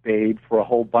booked Babe for a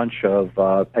whole bunch of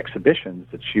exhibitions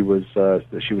that she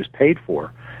was paid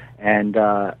for. And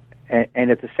at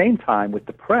the same time, with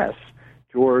the press,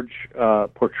 George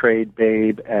portrayed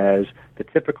Babe as the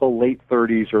typical late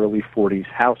 30s, early 40s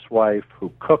housewife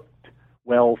who cooked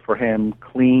well for him,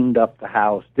 cleaned up the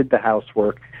house, did the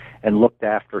housework, and looked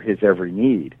after his every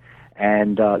need.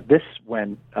 And this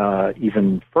went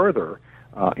even further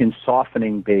in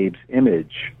softening Babe's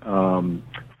image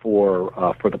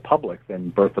for the public than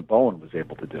Bertha Bowen was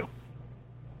able to do.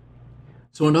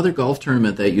 So another golf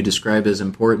tournament that you describe as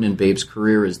important in Babe's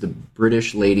career is the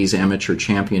British Ladies Amateur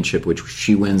Championship, which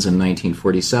she wins in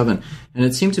 1947. And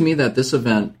it seemed to me that this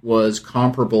event was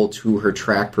comparable to her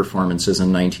track performances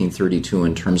in 1932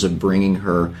 in terms of bringing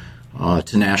her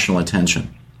to national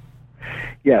attention.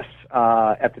 Yes.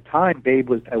 At the time, Babe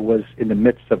was in the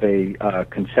midst of a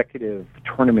consecutive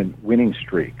tournament winning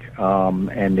streak,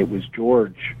 and it was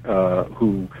George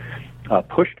who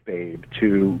pushed Babe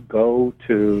to go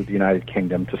to the United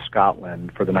Kingdom, to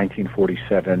Scotland, for the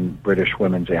 1947 British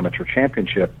Women's Amateur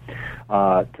Championship,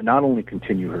 to not only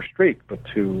continue her streak, but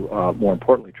to, more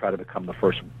importantly, try to become the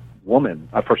first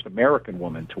American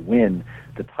woman to win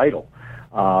the title.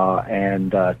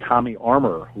 And Tommy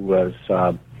Armour, who was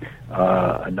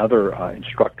another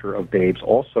instructor of Babe's,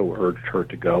 also urged her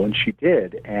to go, and she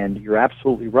did. And you're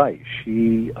absolutely right.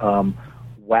 She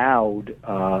wowed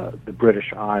the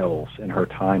British Isles in her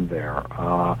time there.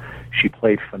 She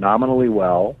played phenomenally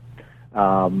well,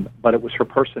 but it was her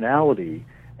personality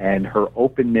and her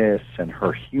openness and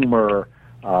her humor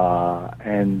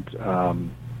and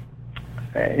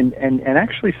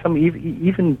actually some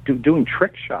even doing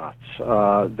trick shots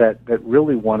that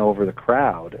really won over the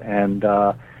crowd. And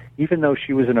even though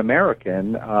she was an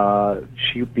American,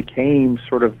 she became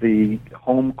sort of the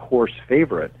home course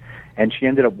favorite. And she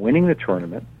ended up winning the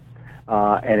tournament,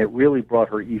 and it really brought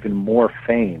her even more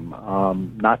fame,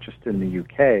 not just in the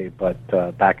UK,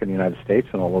 but back in the United States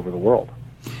and all over the world.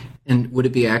 And would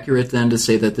it be accurate then to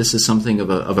say that this is something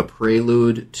of a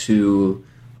prelude to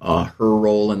her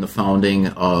role in the founding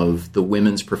of the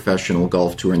Women's Professional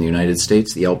Golf Tour in the United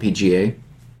States, the LPGA?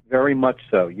 Very much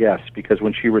so, yes, because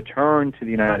when she returned to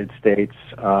the United States,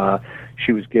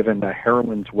 she was given a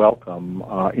heroine's welcome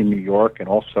in New York and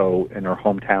also in her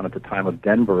hometown at the time of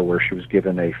Denver, where she was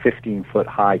given a 15-foot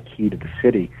high key to the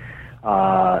city.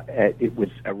 It was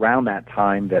around that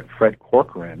time that Fred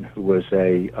Corcoran, who was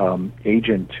a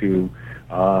agent to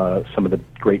some of the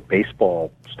great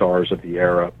baseball stars of the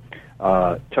era,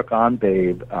 took on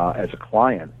Babe as a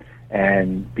client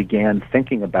and began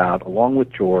thinking about, along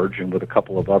with George and with a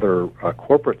couple of other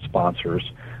corporate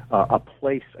sponsors, a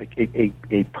place,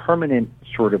 a permanent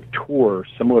sort of tour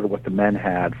similar to what the men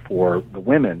had for the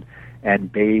women,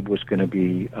 and Babe was going to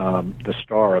be the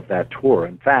star of that tour.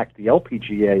 In fact, the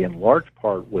LPGA in large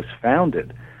part was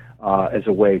founded as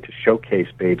a way to showcase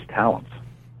Babe's talents.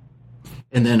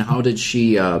 And then how did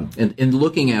she, in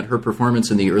looking at her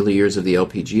performance in the early years of the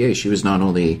LPGA, she was not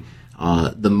only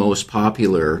the most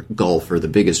popular golfer, the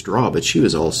biggest draw, but she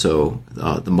was also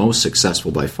the most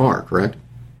successful by far, correct?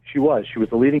 She was. She was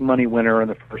the leading money winner in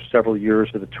the first several years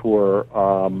of the tour,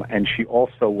 and she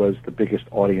also was the biggest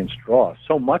audience draw.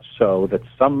 So much so that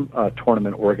some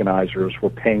tournament organizers were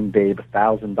paying Babe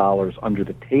 $1,000 under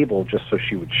the table just so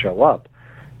she would show up,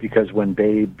 because when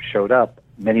Babe showed up,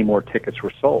 many more tickets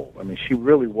were sold. I mean, she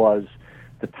really was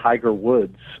the Tiger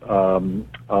Woods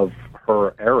of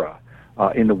her era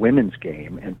in the women's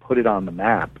game, and put it on the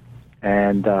map.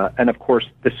 And of course,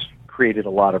 this created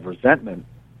a lot of resentment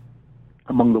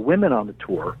among the women on the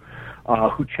tour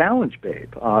who challenged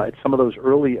Babe. At some of those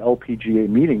early LPGA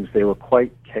meetings, they were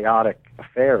quite chaotic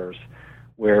affairs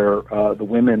where the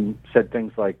women said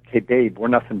things like, "Hey, Babe, we're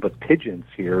nothing but pigeons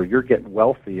here. You're getting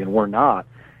wealthy and we're not."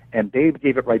 And Babe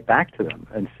gave it right back to them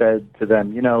and said to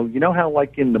them, you know how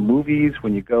like in the movies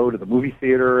when you go to the movie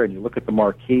theater and you look at the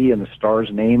marquee and the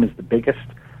star's name is the biggest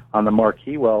on the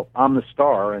marquee? Well, I'm the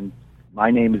star and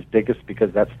my name is biggest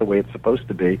because that's the way it's supposed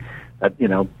to be. That,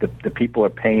 the people are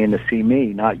paying to see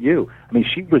me, not you. I mean,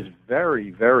 she was very,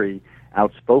 very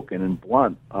outspoken and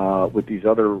blunt with these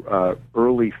other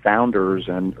early founders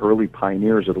and early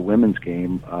pioneers of the women's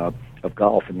game of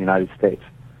golf in the United States.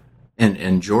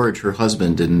 And George, her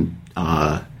husband,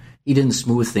 he didn't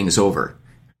smooth things over.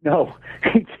 No,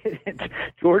 he didn't.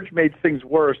 George made things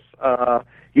worse.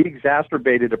 He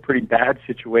exacerbated a pretty bad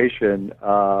situation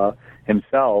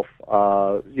himself.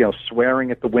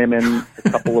 Swearing at the women a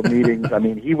couple of meetings. I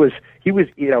mean, he was,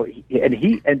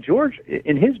 and George,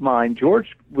 in his mind,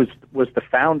 George was the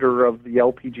founder of the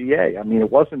LPGA. I mean, it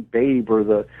wasn't Babe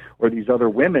or these other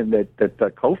women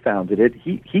that co-founded it.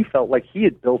 He felt like he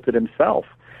had built it himself.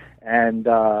 And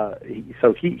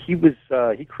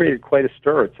he created quite a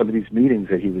stir at some of these meetings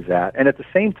that he was at. And at the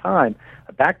same time,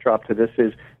 a backdrop to this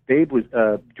is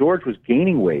George was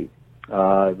gaining weight.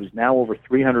 It was now over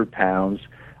 300 pounds,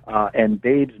 and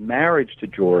Babe's marriage to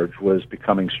George was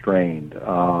becoming strained,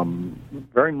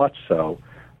 very much so.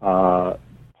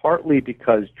 Partly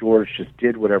because George just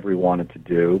did whatever he wanted to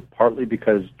do. Partly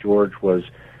because George was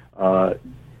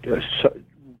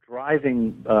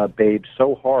driving Babe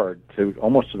so hard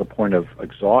almost to the point of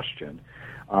exhaustion,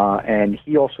 and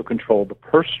he also controlled the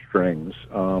purse strings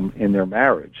in their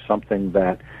marriage, something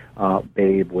that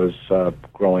Babe was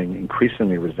growing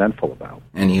increasingly resentful about.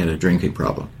 And he had a drinking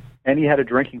problem. And he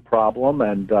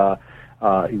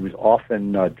was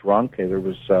often drunk. There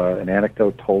was an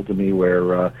anecdote told to me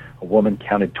where a woman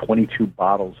counted 22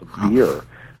 bottles of beer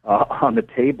on the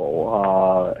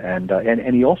table, and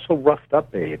he also roughed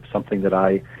up Babe. Something that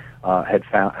I had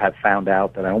found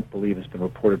out that I don't believe has been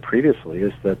reported previously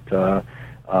is that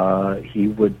he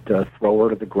would throw her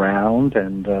to the ground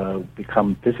and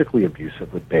become physically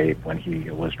abusive with Babe when he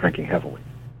was drinking heavily.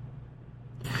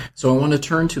 So I want to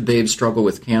turn to Babe's struggle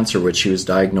with cancer, which she was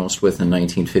diagnosed with in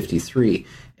 1953,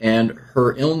 and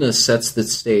her illness sets the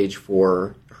stage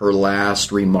for her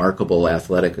last remarkable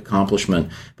athletic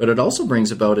accomplishment, but it also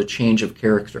brings about a change of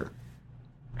character.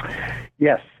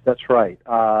 Yes, that's right.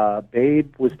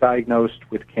 Babe was diagnosed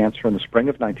with cancer in the spring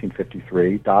of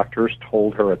 1953. Doctors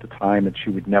told her at the time that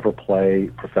she would never play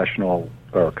professional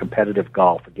or competitive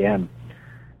golf again.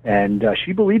 And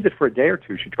she believed it for a day or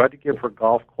two. She tried to give her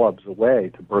golf clubs away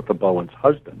to Bertha Bowen's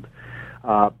husband.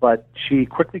 But she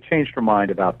quickly changed her mind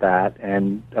about that,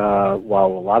 and while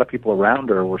a lot of people around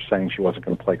her were saying she wasn't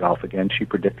going to play golf again, she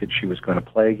predicted she was going to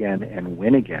play again and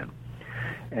win again.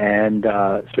 And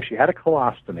so she had a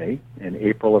colostomy in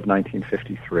April of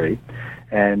 1953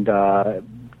 and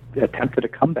attempted to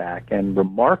come back, and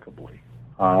remarkably,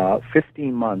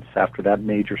 15 months after that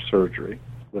major surgery,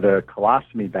 with a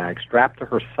colostomy bag strapped to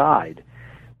her side,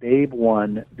 Babe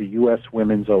won the U.S.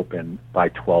 Women's Open by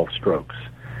 12 strokes,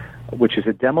 which is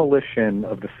a demolition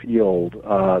of the field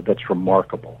that's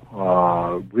remarkable,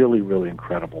 really, really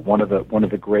incredible. One of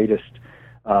the greatest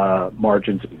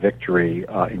margins of victory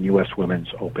in U.S. Women's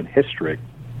Open history.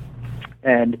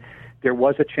 And there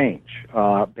was a change.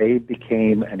 Babe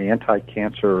became an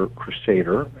anti-cancer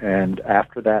crusader, and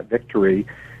after that victory,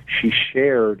 she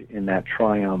shared in that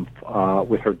triumph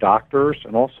with her doctors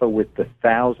and also with the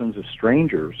thousands of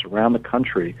strangers around the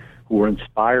country who were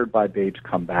inspired by Babe's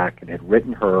comeback and had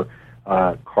written her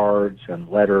cards and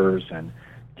letters and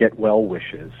get well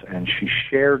wishes. And she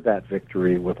shared that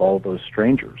victory with all those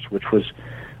strangers, which was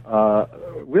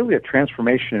really a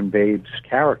transformation in Babe's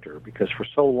character, because for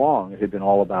so long it had been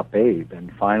all about Babe,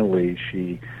 and finally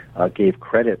she gave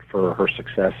credit for her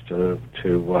success to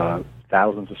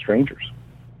thousands of strangers.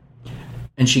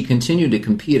 And she continued to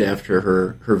compete after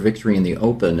her victory in the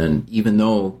Open, and even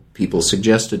though people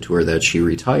suggested to her that she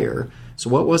retire. So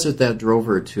what was it that drove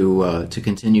her to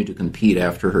continue to compete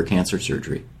after her cancer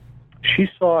surgery? She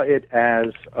saw it as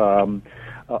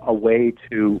a way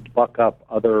to buck up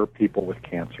other people with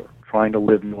cancer, trying to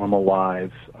live normal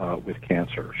lives with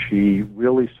cancer. She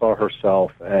really saw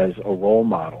herself as a role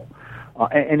model.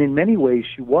 And in many ways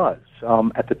she was.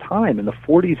 At the time, in the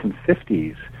 40s and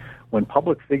 50s, when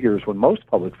most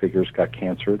public figures got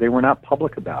cancer, they were not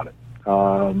public about it.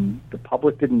 The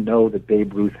public didn't know that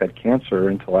Babe Ruth had cancer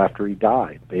until after he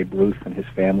died. Babe Ruth and his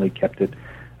family kept it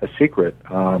a secret,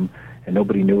 and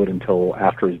nobody knew it until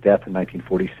after his death in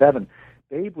 1947.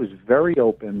 Babe was very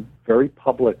open, very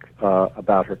public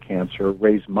about her cancer,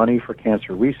 raised money for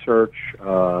cancer research.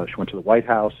 She went to the White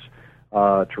House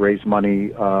to raise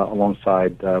money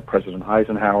alongside President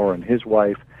Eisenhower and his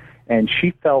wife, and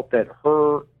she felt that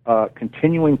her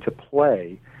continuing to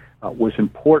play was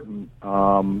important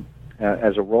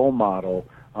as a role model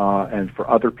and for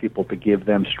other people to give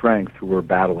them strength who were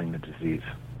battling the disease.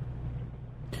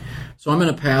 So I'm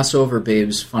going to pass over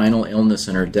Babe's final illness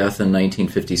and her death in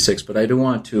 1956, but I do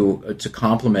want to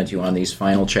compliment you on these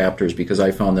final chapters because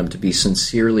I found them to be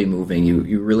sincerely moving.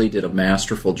 You really did a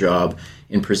masterful job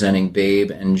in presenting Babe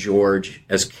and George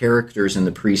as characters in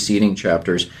the preceding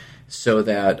chapters, so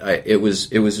that it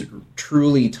was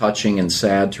truly touching and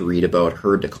sad to read about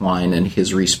her decline and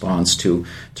his response to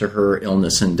her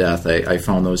illness and death. I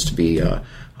found those to be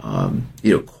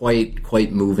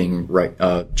quite moving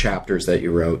chapters that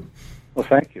you wrote. Well,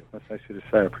 thank you. That's nice of you to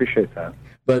say. I appreciate that.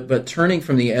 But turning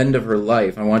from the end of her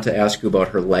life, I want to ask you about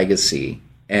her legacy.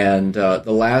 And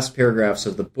the last paragraphs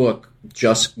of the book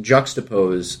just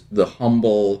juxtapose the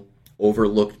humble,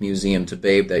 overlooked museum to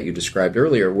Babe that you described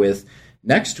earlier with,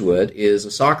 next to it is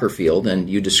a soccer field, and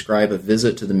you describe a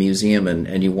visit to the museum,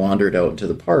 and you wandered out into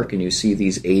the park, and you see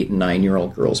these 8- and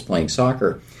 9-year-old girls playing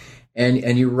soccer.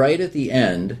 And you write at the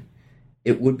end,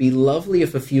 it would be lovely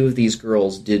if a few of these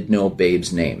girls did know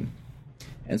Babe's name.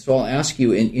 And so I'll ask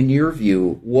you, in your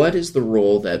view, what is the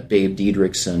role that Babe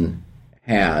Didrikson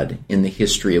had in the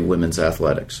history of women's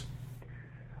athletics?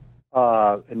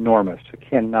 Enormous. It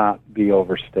cannot be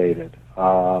overstated.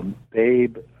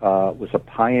 Babe was a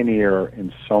pioneer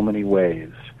in so many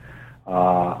ways.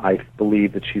 I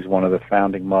believe that she's one of the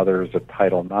founding mothers of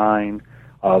Title IX,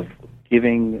 of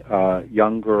giving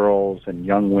young girls and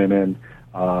young women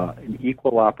an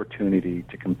equal opportunity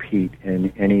to compete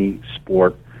in any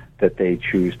sport that they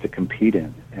choose to compete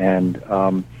in. And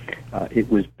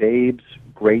it was Babe's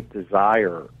great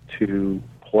desire to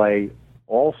play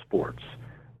all sports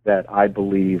that I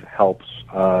believe helps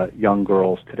young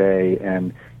girls today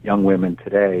and young women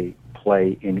today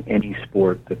play in any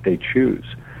sport that they choose.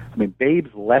 I mean,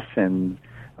 Babe's lesson,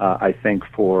 I think,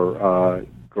 for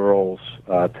girls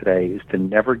today is to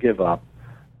never give up,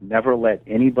 never let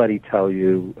anybody tell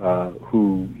you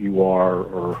who you are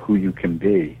or who you can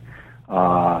be,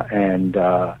 and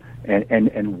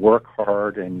work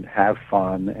hard and have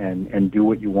fun and do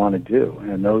what you want to do.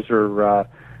 And those are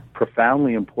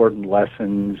profoundly important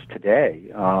lessons today.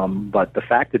 But the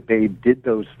fact that Babe did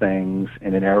those things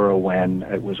in an era when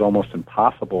it was almost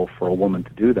impossible for a woman to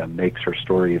do them makes her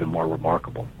story even more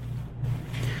remarkable.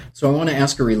 So I want to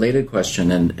ask a related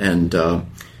question, and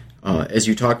as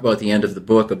you talk about the end of the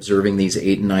book, observing these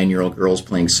 8- and 9-year-old girls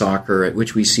playing soccer, at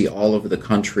which we see all over the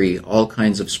country, all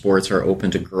kinds of sports are open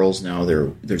to girls now.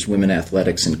 There's women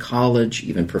athletics in college,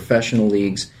 even professional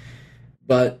leagues.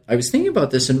 But I was thinking about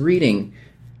this in reading,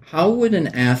 how would an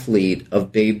athlete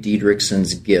of Babe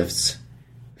Didrikson's gifts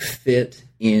fit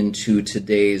into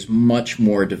today's much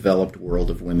more developed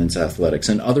world of women's athletics?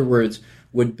 In other words,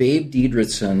 would Babe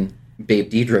Didrikson,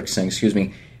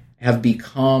 have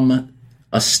become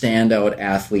a standout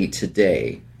athlete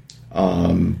today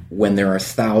when there are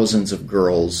thousands of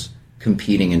girls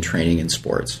competing and training in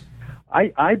sports?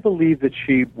 I believe that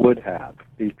she would have,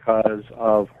 because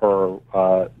of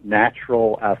her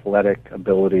natural athletic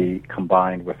ability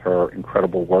combined with her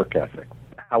incredible work ethic.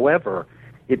 However,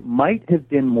 it might have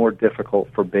been more difficult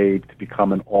for Babe to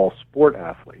become an all-sport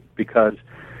athlete because,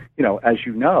 as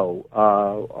you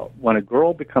know, when a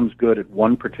girl becomes good at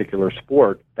one particular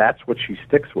sport, that's what she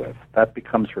sticks with. That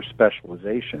becomes her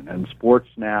specialization. And sports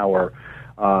now are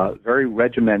very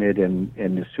regimented,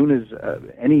 and as soon as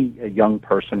any young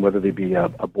person, whether they be a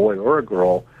boy or a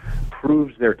girl,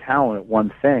 proves their talent at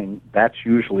one thing, that's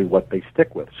usually what they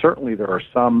stick with. Certainly there are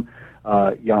some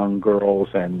young girls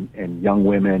and young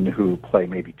women who play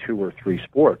maybe 2 or 3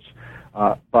 sports,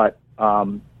 but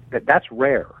that's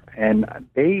rare. And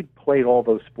Babe played all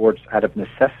those sports out of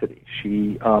necessity.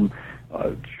 She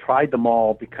tried them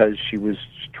all because she was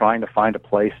trying to find a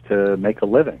place to make a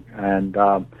living. And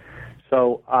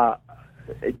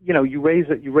you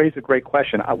raise a great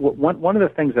question. One of the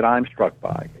things that I'm struck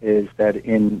by is that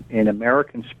in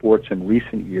American sports in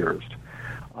recent years,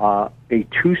 a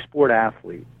two-sport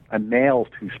athlete, a male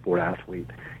two-sport athlete,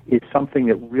 is something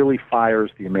that really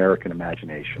fires the American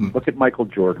imagination. Look at Michael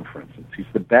Jordan, for instance. He's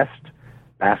the best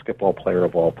basketball player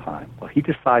of all time. Well, he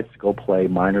decides to go play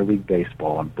minor league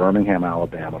baseball in Birmingham,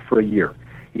 Alabama for a year.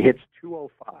 He hits .205,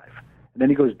 and then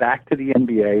he goes back to the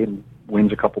NBA and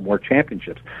wins a couple more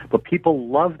championships. But people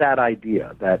love that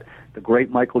idea that the great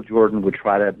Michael Jordan would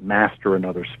try to master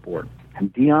another sport.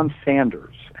 And Deion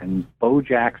Sanders and Bo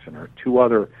Jackson are two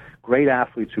other great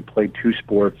athletes who played two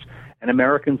sports, and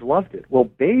Americans loved it. Well,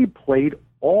 Babe played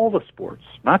all the sports,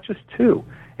 not just two,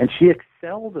 and she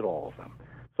excelled at all of them.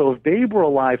 So if Babe were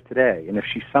alive today, and if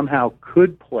she somehow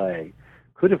could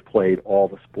have played all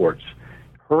the sports,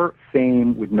 her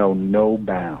fame would know no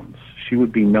bounds. She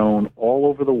would be known all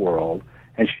over the world,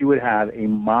 and she would have a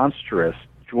monstrous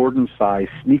Jordan-sized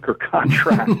sneaker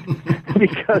contract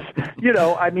because,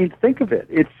 think of it.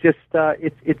 It's just,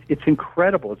 it's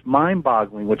incredible. It's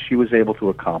mind-boggling what she was able to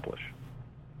accomplish.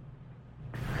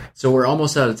 So we're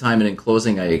almost out of time, and in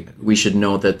closing, we should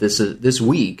note that this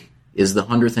week is the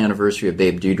 100th anniversary of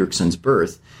Babe Didriksen's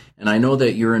birth, and I know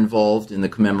that you're involved in the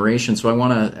commemoration, so I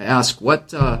want to ask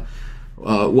what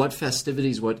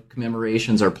festivities, what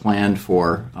commemorations are planned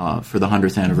for the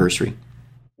 100th anniversary?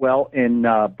 Well, in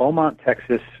Beaumont,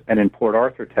 Texas, and in Port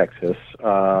Arthur, Texas,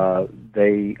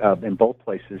 they in both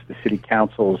places, the city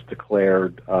councils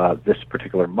declared this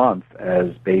particular month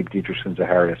as Babe Didriksen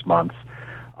Zaharias months.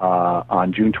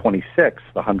 On June 26th,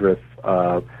 the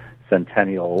 100th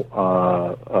centennial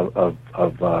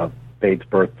of Babe's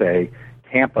birthday,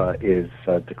 Tampa is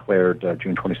declared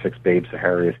June 26th Babe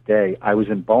Zaharias Day. I was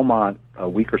in Beaumont a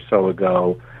week or so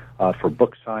ago for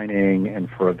book signing and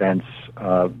for events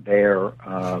there.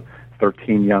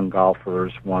 13 young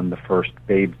golfers won the first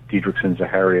Babe Didriksen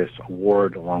Zaharias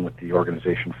Award along with the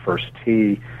organization First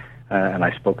Tee. And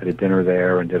I spoke at a dinner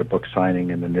there and did a book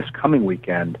signing. And then this coming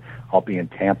weekend, I'll be in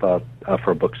Tampa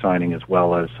for a book signing as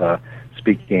well as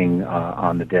speaking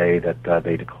on the day that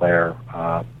they declare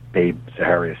Babe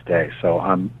Zaharias Day. So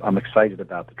I'm excited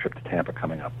about the trip to Tampa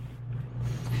coming up.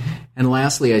 And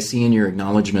lastly, I see in your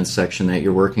acknowledgments section that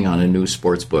you're working on a new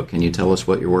sports book. Can you tell us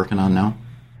what you're working on now?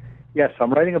 Yes,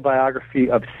 I'm writing a biography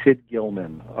of Sid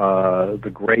Gilman, the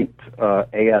great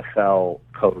AFL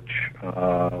coach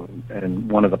and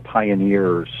one of the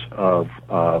pioneers of,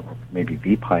 maybe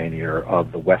the pioneer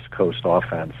of the West Coast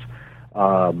offense.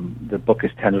 The book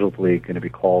is tentatively going to be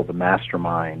called The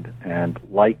Mastermind, and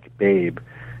like Babe,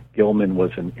 Gilman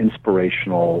was an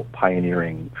inspirational,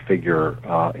 pioneering figure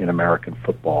in American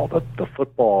football. The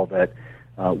football that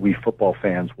we football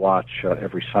fans watch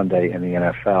every Sunday in the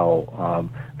NFL,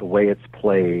 the way it's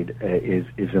played is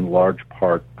in large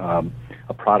part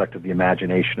a product of the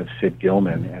imagination of Sid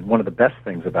Gilman. And one of the best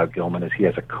things about Gilman is he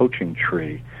has a coaching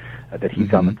tree that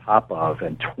he's on the top of,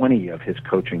 and 20 of his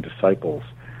coaching disciples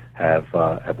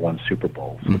have won Super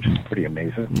Bowls, which is pretty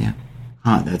amazing. Yeah.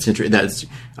 That's interesting. That's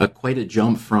quite a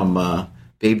jump from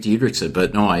Babe Didriksen,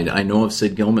 but no, I know of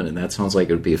Sid Gilman, and that sounds like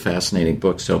it would be a fascinating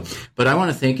book. So, but I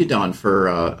want to thank you, Don,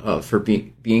 for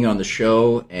being on the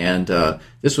show, and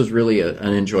this was really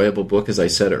an enjoyable book. As I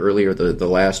said earlier, the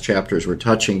last chapters were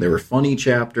touching. They were funny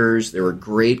chapters. They were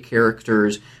great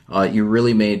characters. You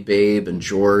really made Babe and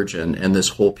George and this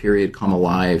whole period come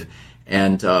alive,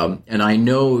 and I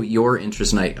know your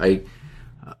interest, and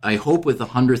I hope with the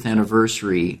 100th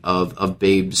anniversary of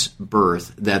Babe's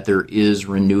birth that there is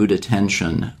renewed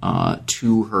attention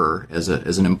to her as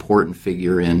an important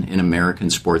figure in American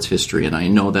sports history. And I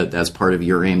know that that's part of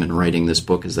your aim in writing this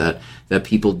book, is that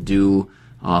people do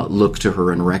look to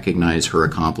her and recognize her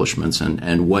accomplishments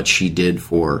and what she did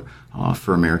for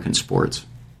American sports.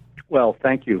 Well,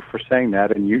 thank you for saying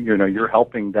that, and you're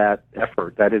helping that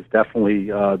effort. That is definitely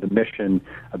the mission,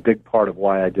 a big part of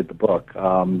why I did the book.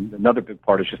 Another big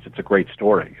part is just it's a great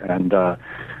story, and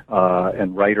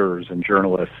writers and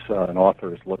journalists and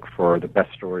authors look for the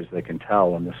best stories they can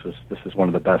tell, and this is one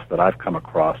of the best that I've come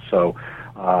across. So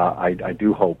I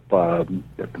do hope that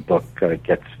the book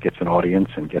gets an audience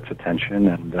and gets attention,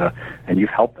 and you've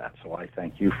helped that. So I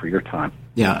thank you for your time.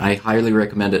 Yeah, I highly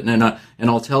recommend it. And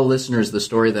I'll tell listeners the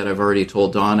story that I've already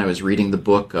told Don. I was reading the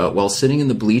book while sitting in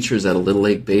the bleachers at a Little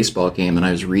League baseball game, and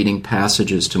I was reading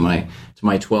passages to my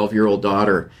 12-year-old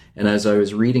daughter. And as I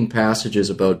was reading passages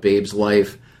about Babe's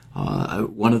life,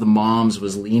 one of the moms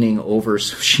was leaning over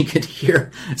so she could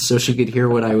hear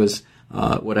what I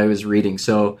was reading.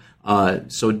 So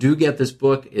do get this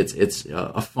book. It's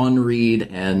a fun read,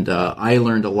 and I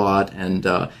learned a lot. And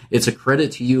it's a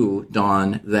credit to you,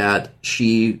 Dawn, that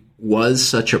she was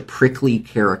such a prickly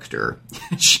character.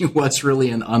 She was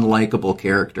really an unlikable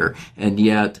character, and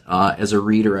yet as a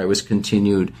reader, I was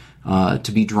continued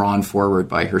to be drawn forward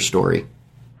by her story.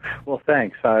 Well,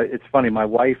 thanks. It's funny. My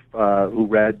wife, who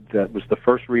was the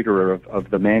first reader of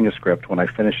the manuscript when I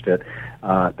finished it,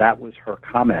 that was her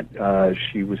comment.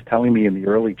 She was telling me in the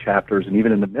early chapters and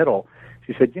even in the middle,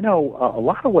 she said, a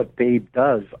lot of what Babe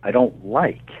does I don't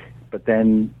like. But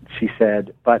then she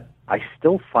said, but I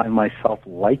still find myself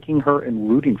liking her and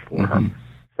rooting for her.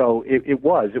 So it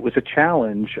was a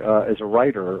challenge as a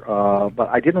writer, but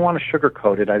I didn't want to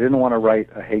sugarcoat it. I didn't want to write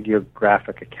a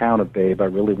hagiographic account of Babe. I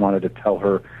really wanted to tell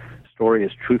her story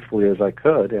as truthfully as I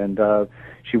could. And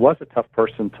she was a tough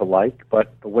person to like,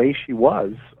 but the way she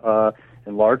was,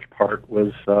 in large part,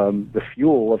 was the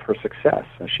fuel of her success.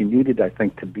 She needed, I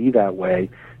think, to be that way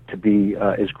to be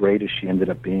as great as she ended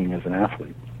up being as an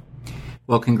athlete.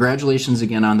 Well, congratulations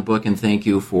again on the book, and thank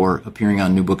you for appearing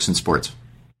on New Books in Sports.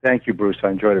 Thank you, Bruce. I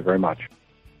enjoyed it very much.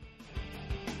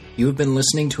 You have been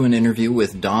listening to an interview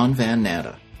with Don Van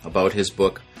Natta about his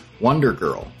book, Wonder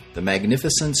Girl, The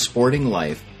Magnificent Sporting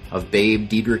Life of Babe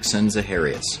Didrikson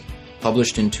Zaharias,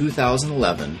 published in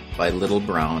 2011 by Little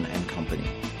Brown and Company.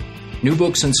 New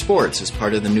Books in Sports is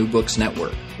part of the New Books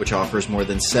Network, which offers more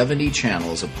than 70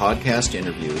 channels of podcast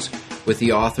interviews with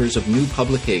the authors of new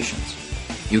publications.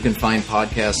 You can find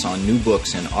podcasts on new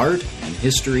books in art and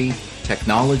history,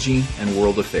 technology, and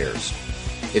world affairs.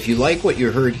 If you like what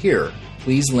you heard here,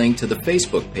 please link to the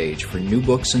Facebook page for New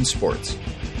Books in Sports,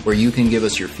 where you can give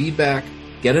us your feedback,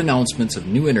 get announcements of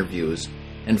new interviews,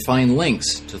 and find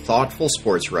links to thoughtful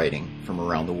sports writing from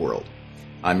around the world.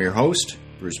 I'm your host,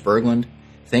 Bruce Berglund.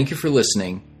 Thank you for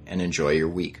listening, and enjoy your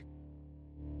week.